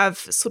who have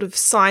sort of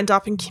signed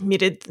up and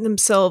committed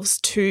themselves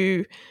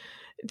to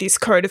this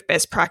code of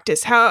best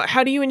practice,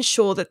 how do you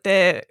ensure that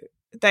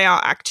they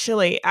are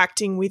actually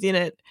acting within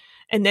it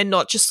and they're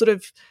not just sort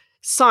of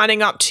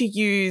signing up to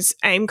use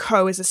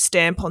AIMCO as a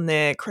stamp on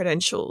their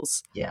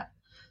credentials? Yeah.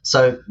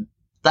 So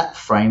that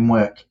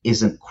framework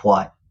isn't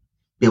quite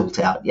built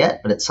out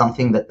yet, but it's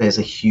something that there's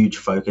a huge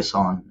focus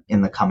on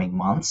in the coming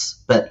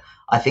months. But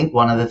I think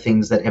one of the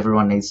things that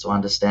everyone needs to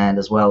understand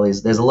as well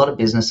is there's a lot of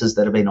businesses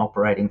that have been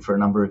operating for a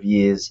number of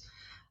years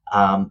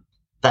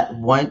that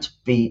won't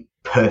be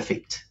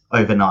perfect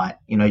overnight.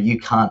 You know, you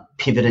can't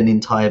pivot an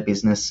entire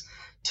business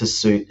to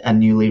suit a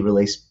newly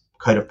released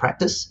code of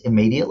practice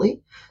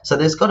immediately. So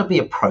there's got to be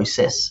a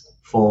process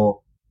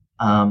for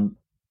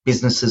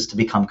businesses to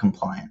become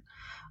compliant.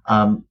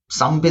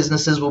 Some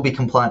businesses will be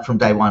compliant from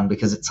day one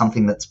because it's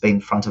something that's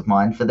been front of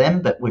mind for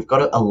them, but we've got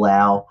to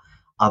allow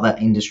other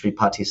industry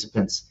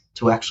participants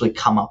to actually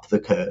come up the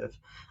curve.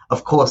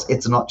 Of course,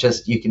 it's not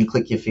just you can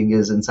click your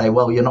fingers and say,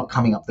 well, you're not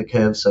coming up the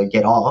curve, so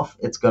get off.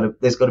 There's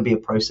got to be a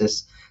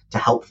process to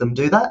help them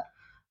do that.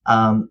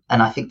 And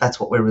I think that's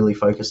what we're really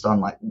focused on.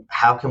 Like,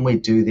 how can we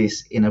do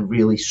this in a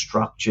really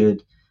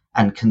structured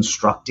and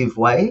constructive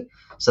way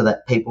so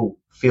that people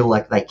feel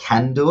like they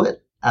can do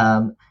it?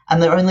 And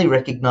they're only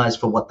recognized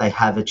for what they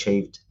have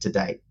achieved to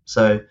date.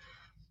 So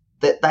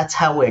that's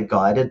how we're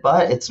guided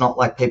by it. It's not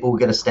like people will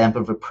get a stamp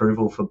of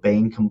approval for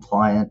being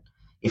compliant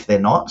if they're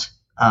not,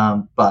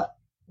 but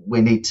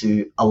we need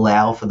to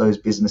allow for those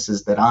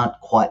businesses that aren't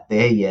quite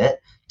there yet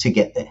to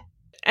get there.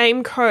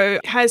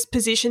 AIMCO has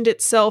positioned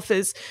itself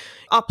as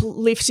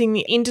uplifting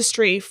the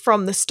industry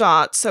from the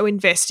start, so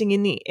investing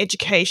in the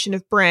education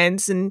of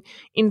brands and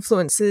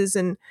influencers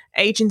and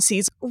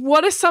agencies.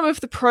 What are some of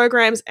the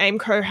programs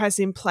AIMCO has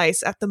in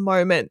place at the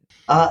moment?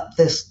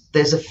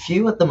 There's a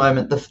few at the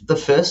moment. The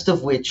first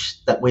of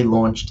which that we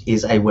launched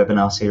is a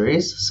webinar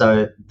series.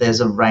 So there's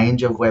a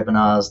range of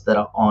webinars that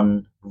are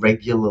on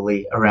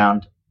regularly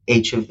around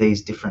each of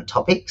these different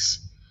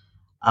topics.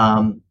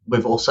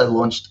 We've also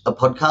launched a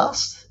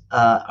podcast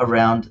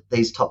around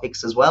these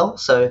topics as well.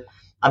 So,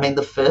 I mean,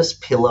 the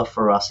first pillar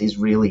for us is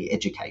really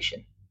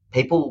education.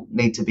 People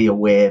need to be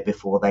aware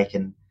before they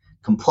can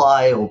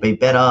comply or be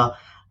better.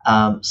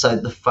 So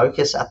the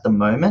focus at the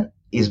moment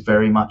is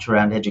very much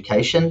around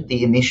education.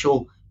 The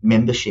initial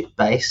membership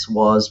base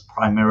was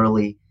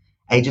primarily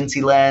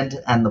agency land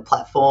and the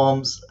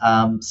platforms.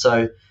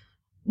 So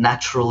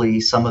naturally,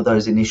 some of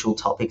those initial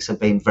topics have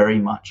been very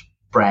much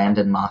brand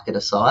and market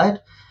aside,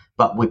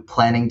 but we're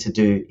planning to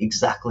do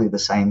exactly the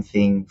same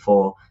thing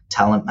for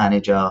talent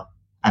manager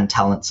and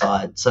talent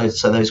side. So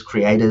those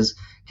creators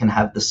can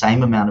have the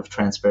same amount of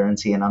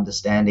transparency and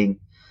understanding.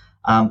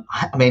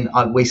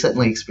 We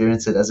certainly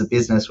experience it as a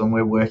business when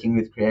we're working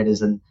with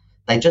creators, and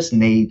they just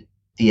need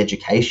the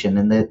education,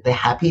 and they're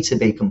happy to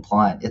be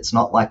compliant. It's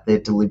not like they're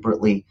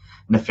deliberately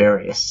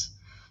nefarious.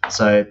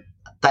 So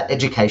that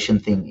education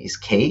thing is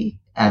key,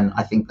 and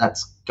I think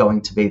that's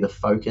going to be the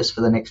focus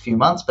for the next few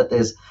months. But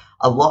there's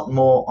a lot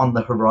more on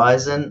the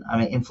horizon. I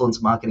mean,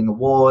 Influence Marketing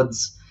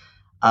Awards,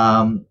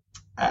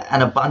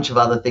 and a bunch of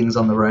other things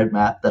on the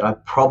roadmap that I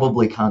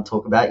probably can't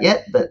talk about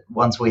yet. But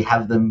once we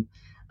have them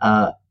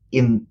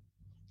in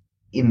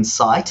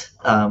sight,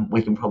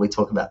 we can probably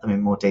talk about them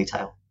in more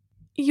detail.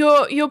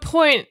 Your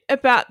point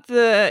about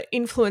the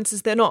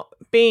influencers, they're not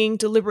being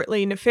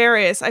deliberately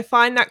nefarious, I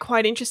find that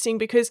quite interesting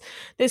because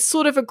there's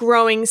sort of a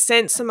growing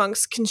sense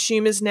amongst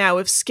consumers now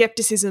of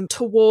skepticism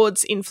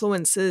towards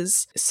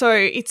influencers. So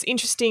it's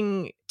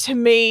interesting to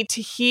me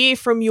to hear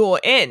from your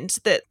end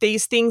that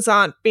these things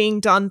aren't being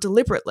done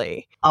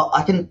deliberately. Oh,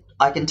 I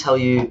can tell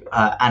you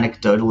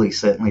anecdotally,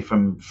 certainly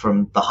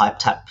from the Hype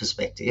Tap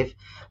perspective,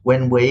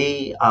 when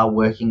we are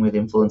working with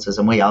influencers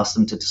and we ask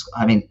them to,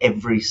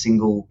 every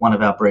single one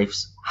of our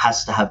briefs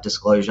has to have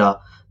disclosure.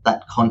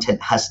 That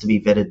content has to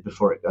be vetted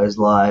before it goes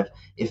live.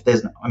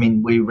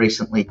 We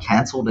recently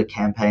cancelled a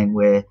campaign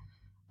where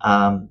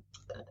an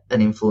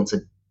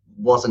influencer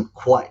wasn't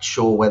quite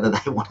sure whether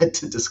they wanted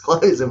to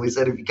disclose, and we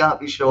said, if you can't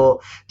be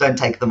sure, don't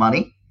take the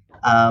money.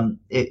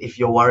 If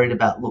you're worried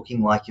about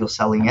looking like you're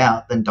selling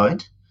out, then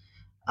don't.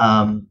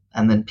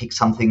 And then pick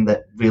something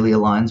that really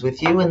aligns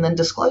with you and then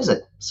disclose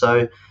it.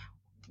 So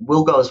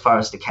we'll go as far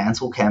as to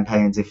cancel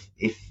campaigns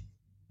if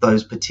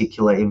those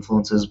particular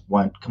influencers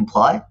won't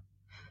comply.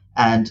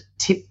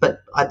 But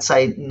I'd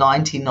say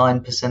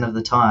 99% of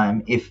the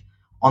time, if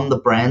on the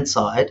brand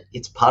side,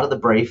 it's part of the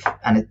brief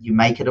and you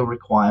make it a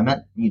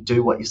requirement, you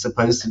do what you're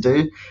supposed to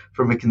do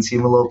from a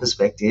consumer law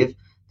perspective,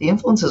 the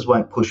influencers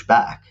won't push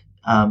back.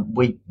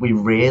 We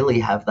rarely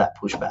have that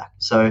pushback.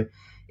 So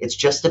it's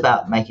just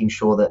about making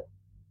sure that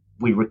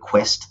we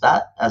request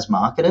that as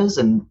marketers,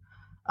 and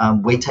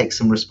we take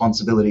some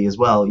responsibility as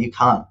well. You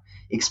can't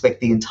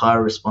expect the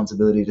entire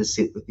responsibility to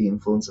sit with the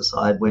influencer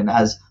side when,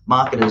 as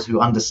marketers who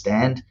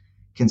understand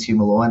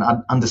consumer law and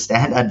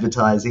understand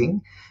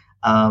advertising,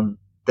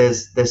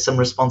 there's some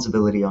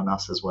responsibility on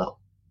us as well.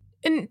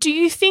 And do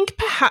you think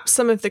perhaps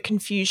some of the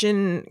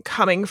confusion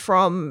coming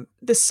from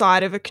the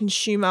side of a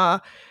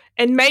consumer,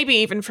 and maybe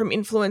even from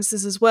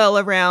influencers as well,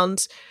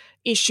 around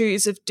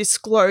issues of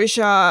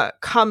disclosure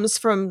comes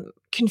from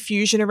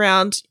confusion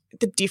around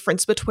the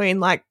difference between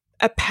like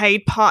a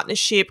paid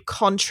partnership,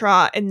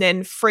 contra, and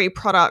then free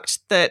product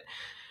that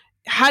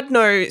had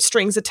no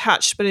strings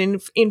attached, but an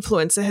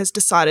influencer has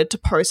decided to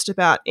post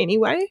about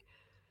anyway?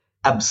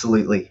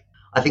 Absolutely.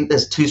 I think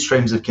there's two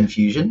streams of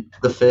confusion.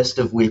 The first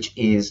of which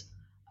is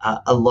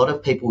a lot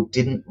of people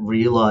didn't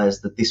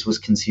realize that this was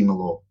consumer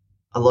law.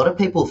 A lot of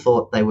people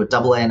thought they were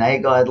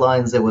AANA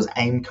guidelines, there was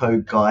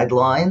AIMCO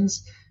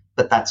guidelines,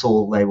 but that's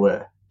all they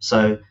were.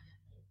 So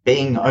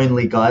being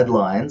only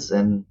guidelines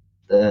and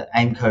the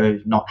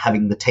AIMCO not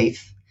having the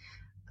teeth,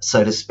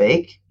 so to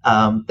speak,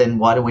 then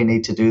why do we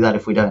need to do that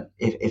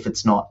if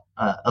it's not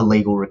a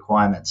legal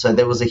requirement? So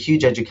there was a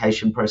huge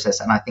education process,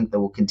 and I think there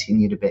will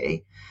continue to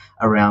be,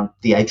 around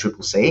the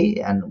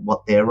ACCC and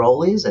what their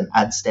role is, and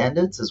ad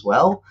standards as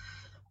well,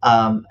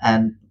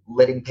 and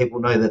letting people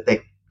know that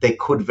there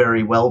could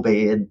very well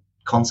be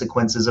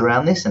consequences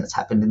around this, and it's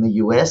happened in the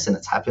US and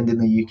it's happened in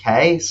the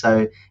UK.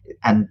 So,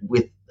 and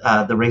with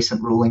the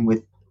recent ruling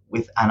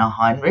with Anna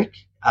Heinrich,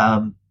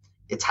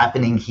 it's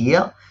happening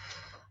here.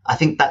 I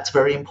think that's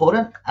very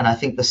important, and I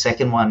think the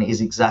second one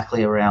is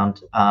exactly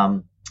around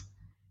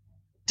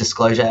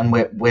disclosure, and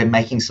we're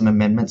making some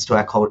amendments to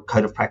our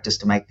code of practice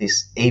to make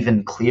this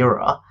even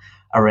clearer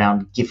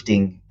around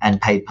gifting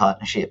and paid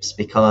partnerships,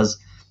 because,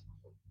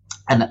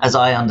 and as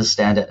I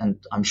understand it, and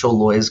I'm sure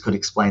lawyers could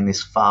explain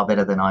this far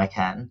better than I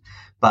can,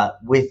 but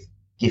with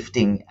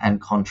gifting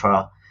and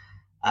contra,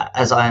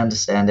 as I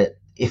understand it,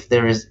 if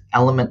there is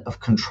element of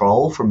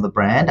control from the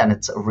brand and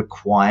it's a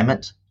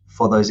requirement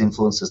for those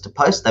influencers to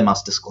post, they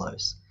must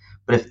disclose.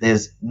 But if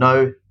there's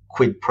no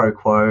quid pro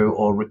quo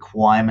or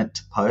requirement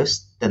to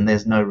post, then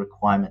there's no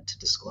requirement to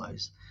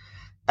disclose.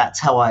 That's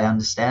how I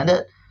understand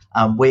it.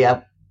 We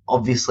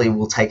obviously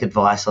will take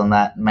advice on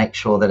that and make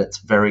sure that it's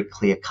very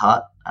clear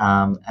cut,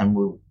 and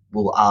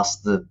we'll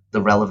ask the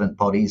relevant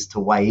bodies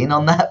to weigh in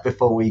on that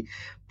before we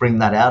bring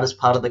that out as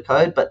part of the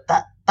code. But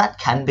that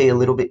can be a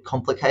little bit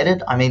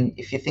complicated. I mean,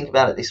 if you think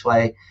about it this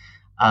way,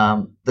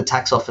 the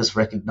tax office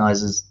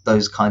recognizes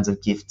those kinds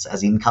of gifts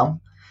as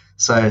income.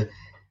 So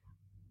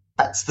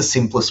that's the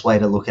simplest way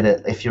to look at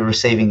it. If you're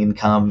receiving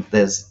income,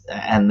 there's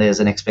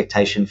an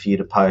expectation for you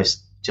to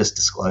post, just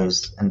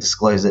disclose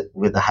it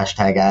with a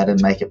hashtag ad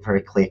and make it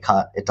very clear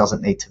cut. It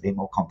doesn't need to be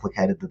more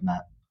complicated than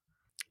that.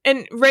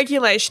 And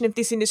regulation of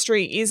this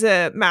industry is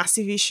a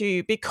massive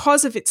issue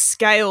because of its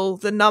scale,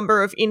 the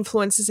number of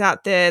influencers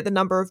out there, the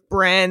number of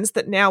brands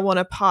that now want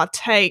to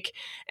partake.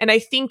 And I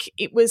think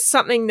it was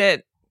something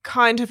that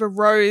kind of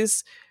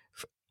arose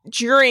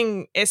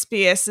during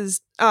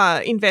SBS's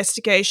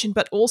investigation,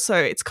 but also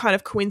it's kind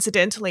of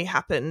coincidentally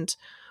happened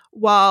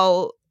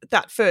while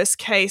that first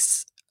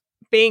case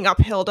being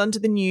upheld under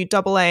the new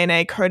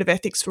AANA Code of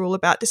Ethics rule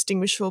about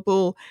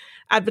distinguishable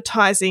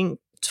advertising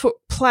took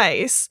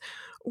place.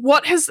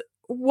 What has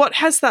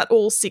that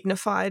all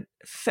signified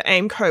for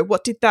AIMCO?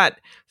 What did that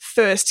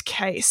first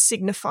case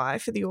signify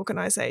for the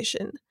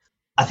organisation?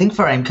 I think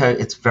for AIMCO,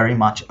 it's very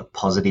much a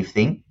positive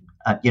thing.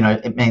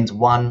 It means,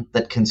 one,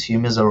 that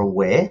consumers are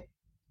aware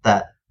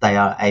that they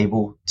are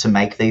able to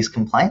make these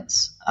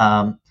complaints.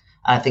 And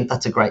I think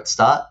that's a great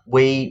start.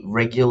 We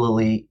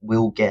regularly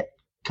will get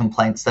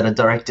complaints that are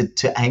directed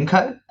to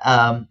AIMCO,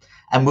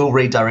 and we'll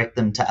redirect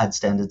them to ad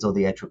standards or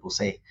the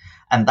ACCC.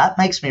 And that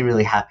makes me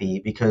really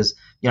happy because,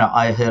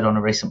 I heard on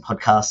a recent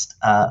podcast,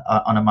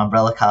 on a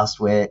Mumbrella cast,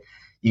 where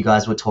you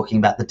guys were talking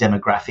about the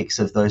demographics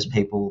of those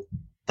people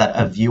that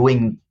are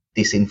viewing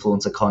this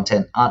influencer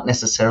content aren't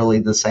necessarily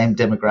the same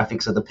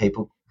demographics of the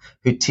people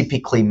who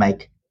typically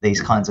make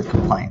these kinds of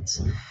complaints.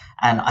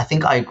 And I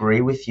think I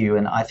agree with you,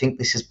 and I think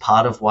this is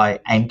part of why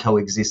AIMCO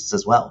exists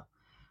as well,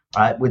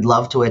 right? We'd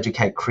love to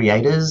educate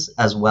creators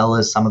as well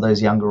as some of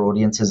those younger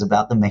audiences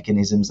about the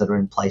mechanisms that are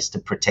in place to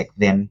protect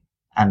them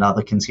and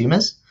other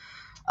consumers.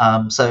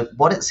 So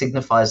what it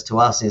signifies to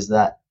us is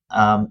that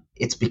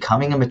it's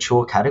becoming a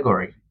mature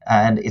category,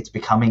 and it's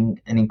becoming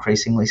an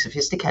increasingly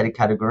sophisticated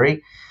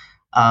category.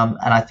 And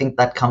I think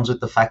that comes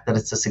with the fact that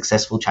it's a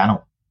successful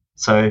channel.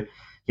 So,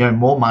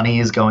 more money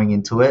is going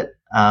into it.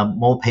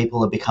 More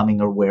people are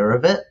becoming aware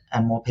of it,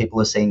 and more people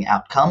are seeing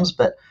outcomes.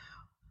 But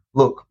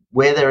look,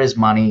 where there is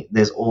money,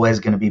 there's always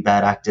going to be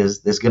bad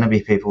actors. There's going to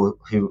be people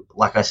who,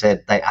 like I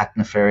said, they act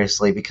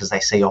nefariously because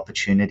they see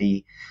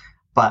opportunity.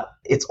 But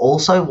it's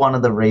also one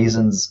of the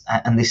reasons,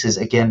 and this is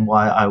again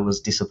why I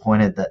was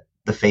disappointed that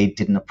the feed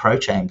didn't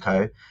approach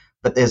AIMCO,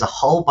 but there's a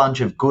whole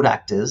bunch of good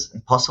actors,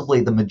 and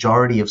possibly the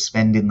majority of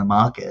spend in the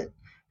market,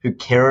 who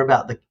care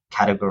about the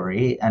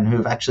category and who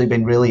have actually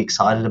been really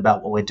excited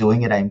about what we're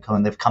doing at AIMCO,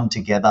 and they've come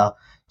together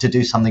to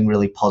do something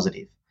really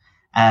positive.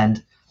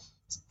 And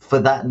for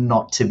that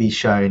not to be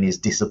shown is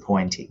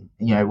disappointing.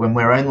 When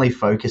we're only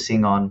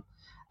focusing on,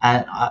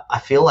 and I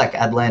feel like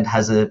Adland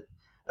has a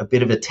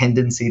bit of a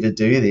tendency to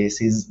do this,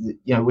 is,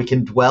 we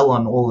can dwell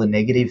on all the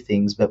negative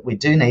things, but we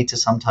do need to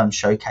sometimes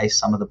showcase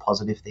some of the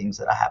positive things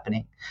that are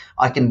happening.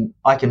 I can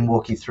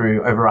walk you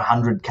through over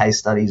 100 case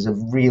studies of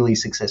really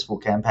successful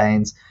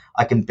campaigns.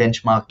 I can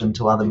benchmark them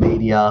to other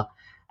media,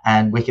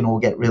 and we can all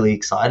get really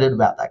excited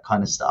about that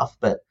kind of stuff.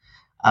 But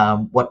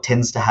what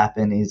tends to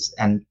happen is,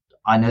 and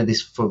I know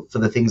this for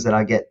the things that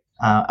I get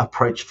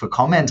approached for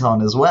comment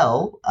on as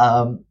well,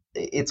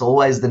 it's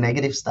always the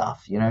negative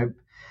stuff, you know.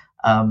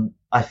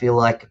 I feel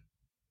like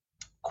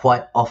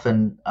quite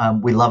often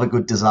we love a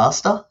good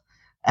disaster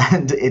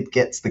and it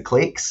gets the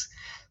clicks.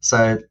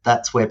 So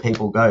that's where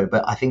people go.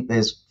 But I think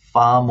there's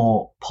far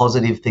more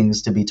positive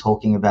things to be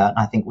talking about. And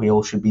I think we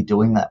all should be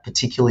doing that,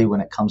 particularly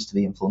when it comes to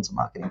the influencer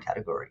marketing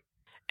category.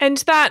 And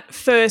that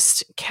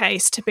first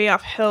case to be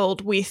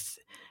upheld with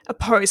a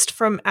post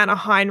from Anna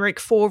Heinrich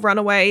for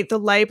Runaway, the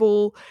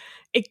label,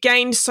 it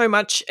gained so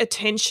much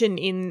attention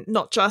in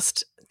not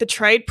just the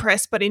trade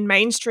press, but in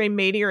mainstream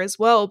media as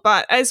well.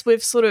 But as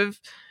we've sort of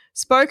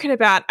spoken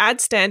about,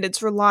 Ad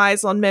Standards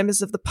relies on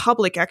members of the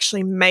public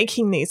actually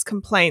making these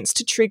complaints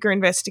to trigger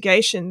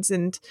investigations.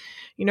 And,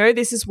 you know,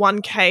 this is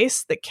one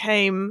case that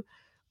came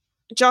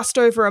just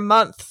over a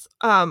month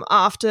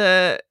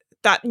after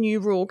that new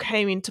rule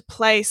came into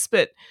place.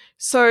 But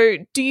so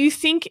do you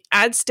think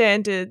Ad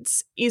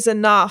Standards is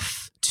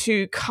enough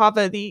to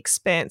cover the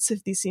expanse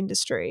of this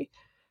industry?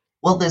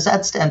 Well, there's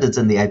Ad Standards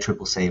in the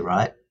ACCC,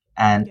 right?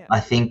 And I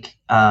think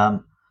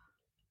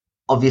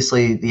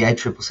obviously the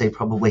ACCC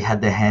probably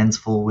had their hands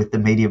full with the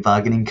media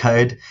bargaining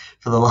code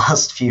for the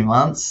last few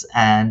months,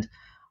 and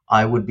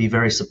I would be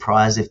very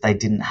surprised if they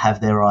didn't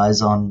have their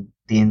eyes on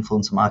the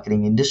influencer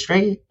marketing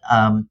industry.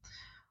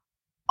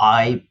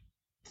 I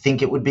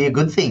think it would be a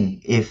good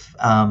thing if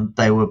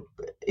they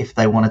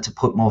wanted to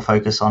put more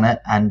focus on it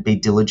and be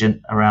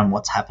diligent around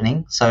what's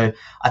happening. So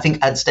I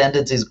think Ad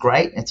Standards is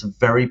great. It's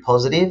very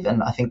positive,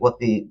 and I think what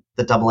the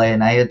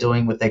AANA are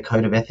doing with their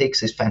code of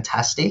ethics is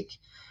fantastic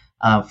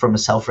from a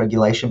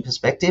self-regulation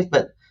perspective.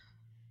 But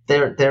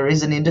there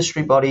is an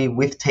industry body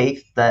with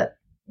teeth that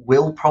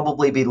will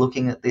probably be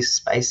looking at this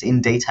space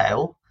in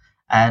detail,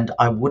 and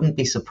I wouldn't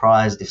be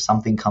surprised if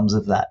something comes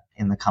of that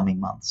in the coming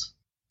months.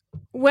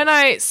 When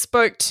I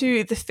spoke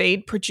to the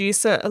feed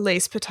producer,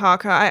 Elise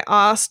Pataka, I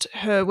asked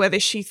her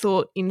whether she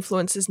thought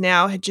influencers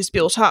now had just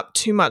built up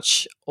too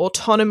much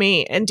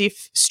autonomy, and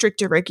if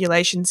stricter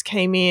regulations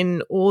came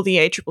in or the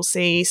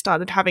ACCC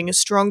started having a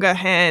stronger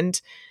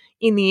hand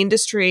in the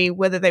industry,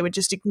 whether they would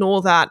just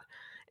ignore that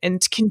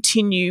and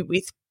continue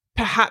with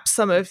perhaps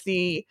some of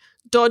the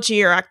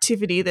dodgier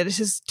activity that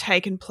has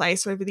taken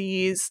place over the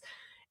years.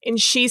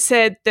 And she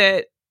said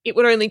that it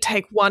would only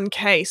take one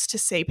case to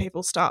see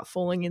people start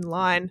falling in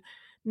line.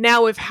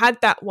 Now we've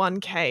had that one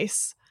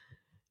case.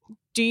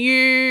 Do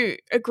you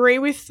agree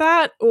with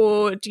that,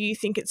 or do you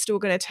think it's still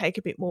going to take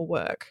a bit more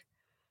work?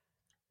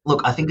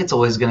 Look, I think it's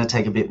always going to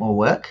take a bit more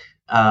work.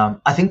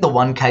 I think the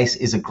one case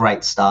is a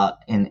great start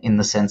in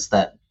the sense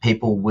that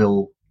people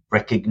will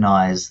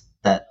recognise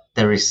that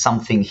there is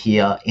something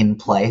here in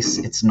place.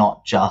 It's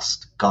not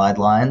just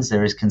guidelines.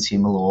 There is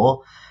consumer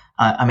law.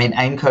 I mean,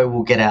 AIMCO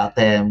will get out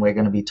there and we're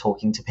going to be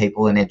talking to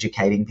people and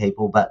educating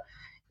people, but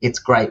it's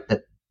great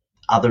that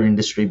other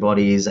industry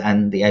bodies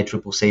and the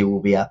ACCC will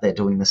be out there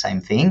doing the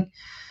same thing.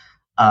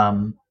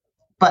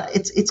 But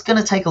it's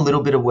going to take a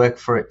little bit of work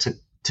for it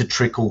to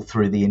trickle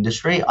through the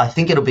industry. I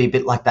think it'll be a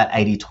bit like that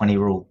 80-20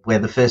 rule, where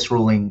the first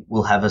ruling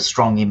will have a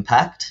strong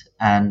impact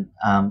and,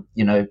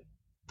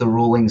 the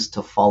rulings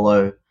to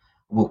follow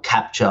will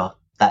capture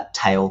that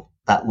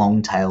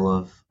long tail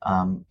of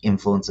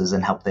influencers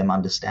and help them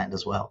understand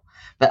as well.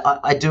 But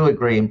I do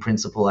agree in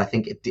principle. I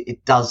think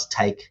it does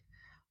take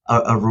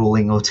a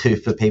ruling or two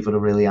for people to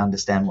really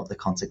understand what the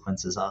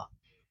consequences are.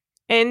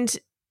 And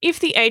if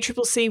the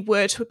ACCC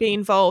were to be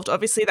involved,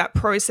 obviously that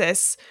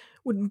process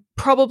would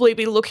probably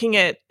be looking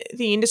at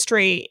the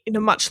industry in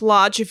a much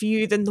larger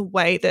view than the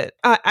way that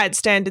Ad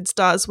Standards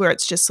does, where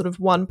it's just sort of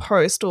one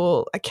post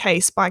or a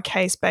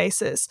case-by-case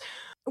basis.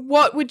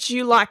 What would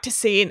you like to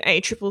see an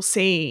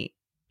ACCC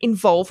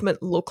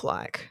involvement look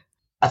like?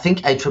 I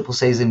think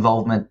ACCC's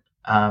involvement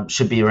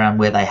should be around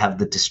where they have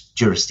the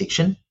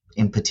jurisdiction,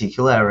 in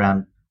particular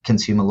around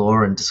consumer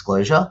law and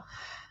disclosure.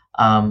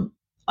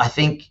 I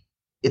think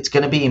it's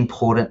going to be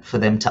important for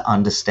them to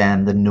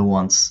understand the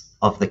nuance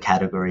of the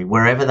category.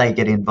 Wherever they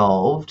get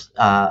involved,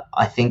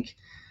 I think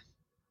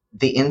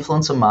the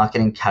influencer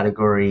marketing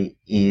category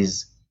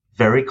is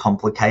very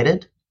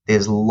complicated.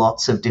 There's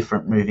lots of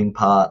different moving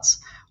parts,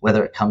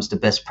 whether it comes to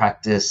best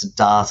practice,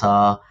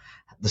 data,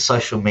 the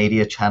social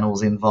media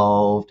channels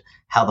involved,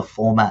 how the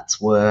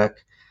formats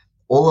work.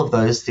 All of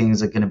those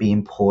things are going to be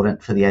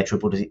important for the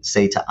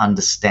ACCC to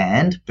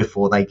understand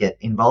before they get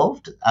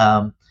involved.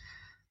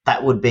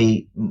 That would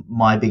be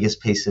my biggest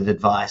piece of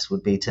advice,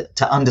 would be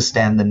to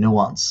understand the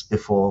nuance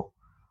before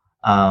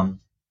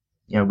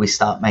we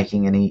start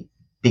making any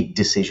big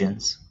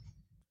decisions.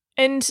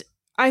 And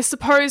I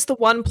suppose the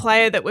one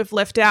player that we've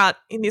left out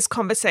in this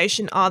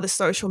conversation are the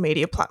social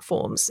media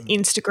platforms,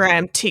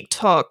 Instagram,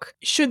 TikTok.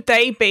 Should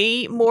they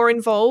be more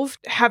involved,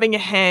 having a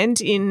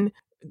hand in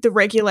the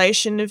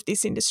regulation of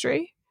this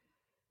industry?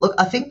 Look,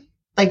 I think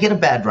they get a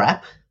bad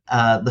rap,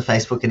 the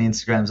Facebook and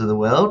Instagrams of the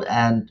world,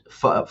 and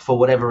for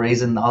whatever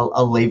reason,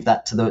 I'll leave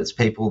that to those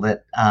people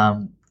that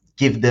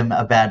give them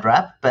a bad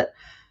rap. But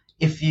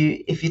if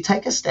you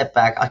take a step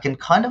back, I can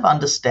kind of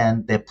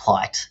understand their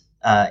plight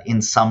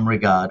in some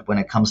regard when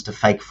it comes to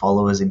fake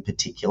followers in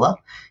particular.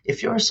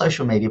 If you're a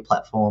social media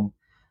platform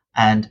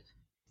and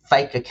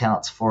fake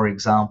accounts, for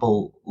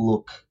example,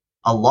 look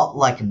a lot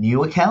like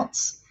new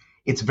accounts.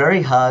 It's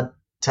very hard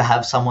to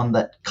have someone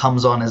that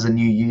comes on as a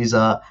new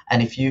user,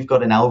 and if you've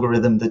got an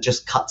algorithm that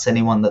just cuts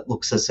anyone that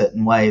looks a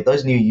certain way,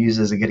 those new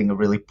users are getting a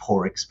really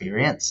poor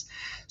experience.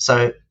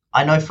 So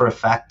I know for a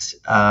fact,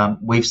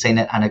 we've seen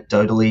it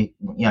anecdotally,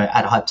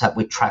 at HypeTap,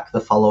 we track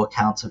the follow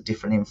accounts of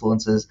different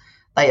influencers.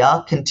 They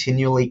are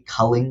continually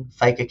culling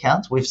fake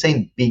accounts. We've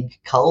seen big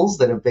culls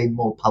that have been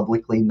more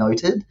publicly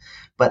noted,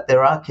 but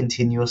there are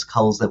continuous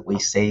culls that we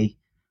see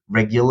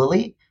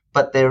regularly.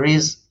 But there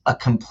is a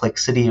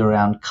complexity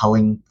around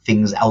culling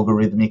things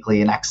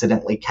algorithmically and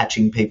accidentally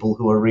catching people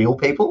who are real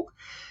people.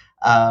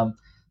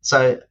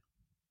 So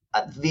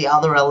the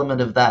other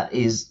element of that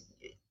is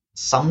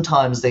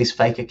sometimes these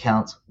fake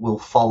accounts will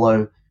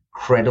follow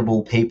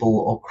credible people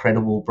or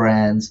credible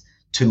brands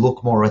to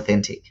look more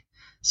authentic.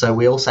 So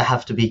we also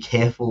have to be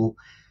careful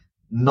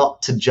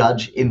not to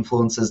judge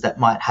influencers that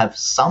might have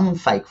some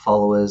fake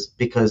followers,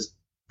 because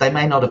they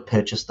may not have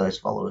purchased those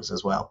followers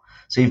as well.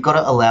 So you've got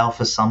to allow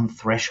for some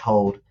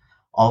threshold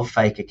of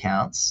fake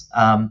accounts.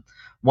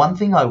 One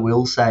thing I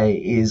will say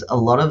is a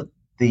lot of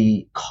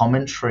the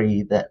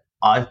commentary that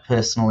I've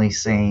personally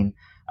seen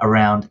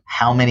around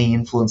how many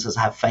influencers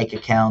have fake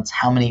accounts,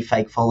 how many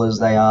fake followers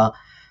they are,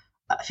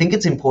 I think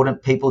it's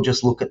important people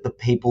just look at the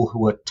people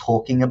who are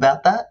talking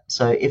about that.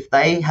 So if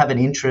they have an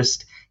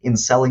interest in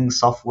selling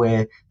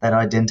software that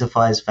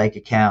identifies fake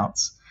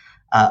accounts,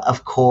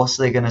 of course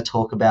they're going to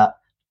talk about,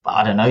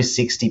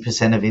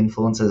 60% of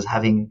influencers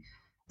having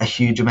a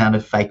huge amount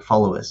of fake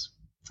followers.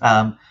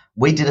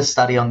 We did a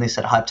study on this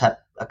at HypeTap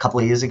a couple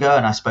of years ago,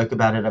 and I spoke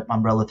about it at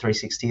Mumbrella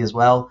 360 as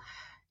well.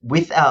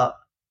 With our,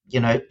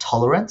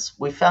 tolerance,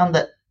 we found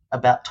that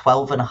about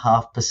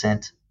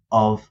 12.5%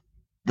 of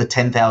the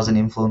 10,000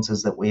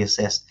 influencers that we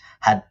assessed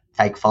had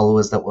fake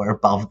followers that were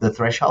above the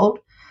threshold.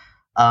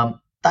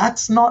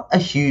 That's not a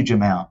huge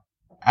amount,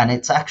 and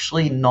it's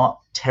actually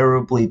not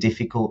terribly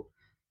difficult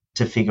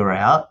to figure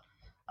out.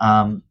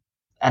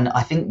 And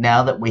I think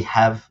now that we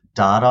have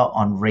data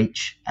on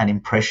reach and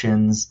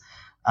impressions,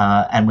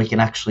 and we can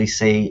actually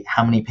see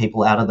how many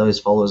people out of those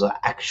followers are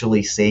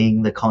actually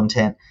seeing the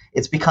content,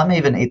 it's become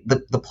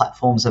the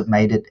platforms have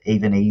made it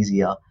even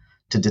easier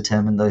to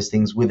determine those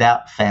things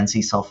without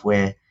fancy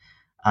software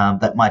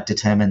that might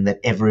determine that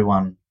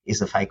everyone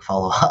is a fake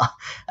follower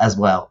as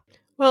well.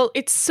 Well,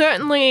 it's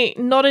certainly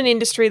not an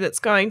industry that's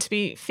going to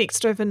be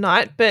fixed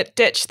overnight, but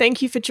Detch,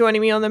 thank you for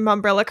joining me on the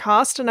Mumbrella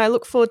Cast, and I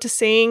look forward to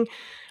seeing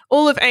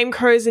all of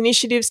AIMCO's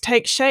initiatives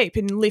take shape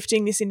in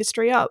lifting this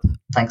industry up.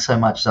 Thanks so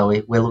much,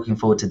 Zoe. We're looking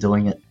forward to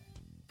doing it.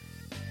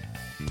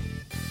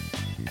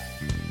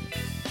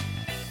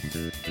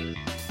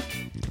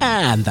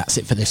 And that's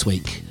it for this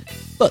week.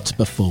 But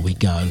before we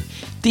go,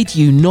 did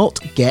you not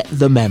get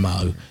the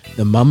memo?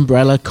 The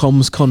Mumbrella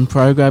CommsCon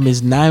programme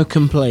is now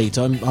complete.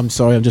 I'm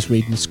sorry, I'm just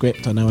reading the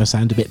script. I know I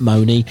sound a bit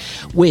moany.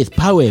 With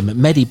Poem,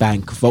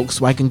 Medibank,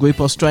 Volkswagen Group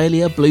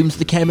Australia, Blooms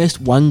the Chemist,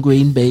 One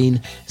Green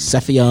Bean,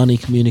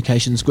 Cefiani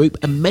Communications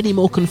Group, and many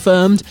more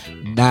confirmed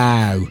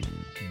now,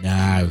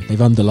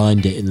 they've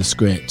underlined it in the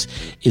script,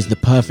 is the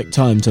perfect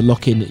time to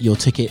lock in your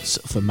tickets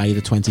for May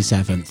the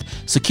 27th.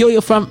 Secure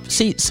your front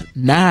seats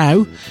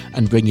now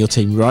and bring your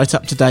team right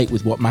up to date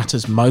with what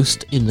matters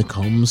most in the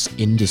comms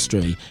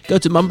industry. Go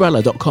to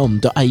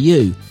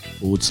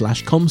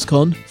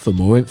mumbrella.com.au/CommsCon for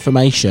more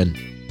information.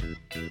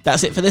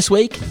 That's it for this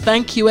week.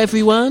 Thank you,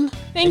 everyone.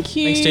 Thank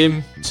you. Thanks,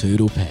 Tim.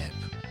 Toodle pip.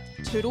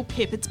 Toodle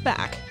pip, it's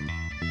back.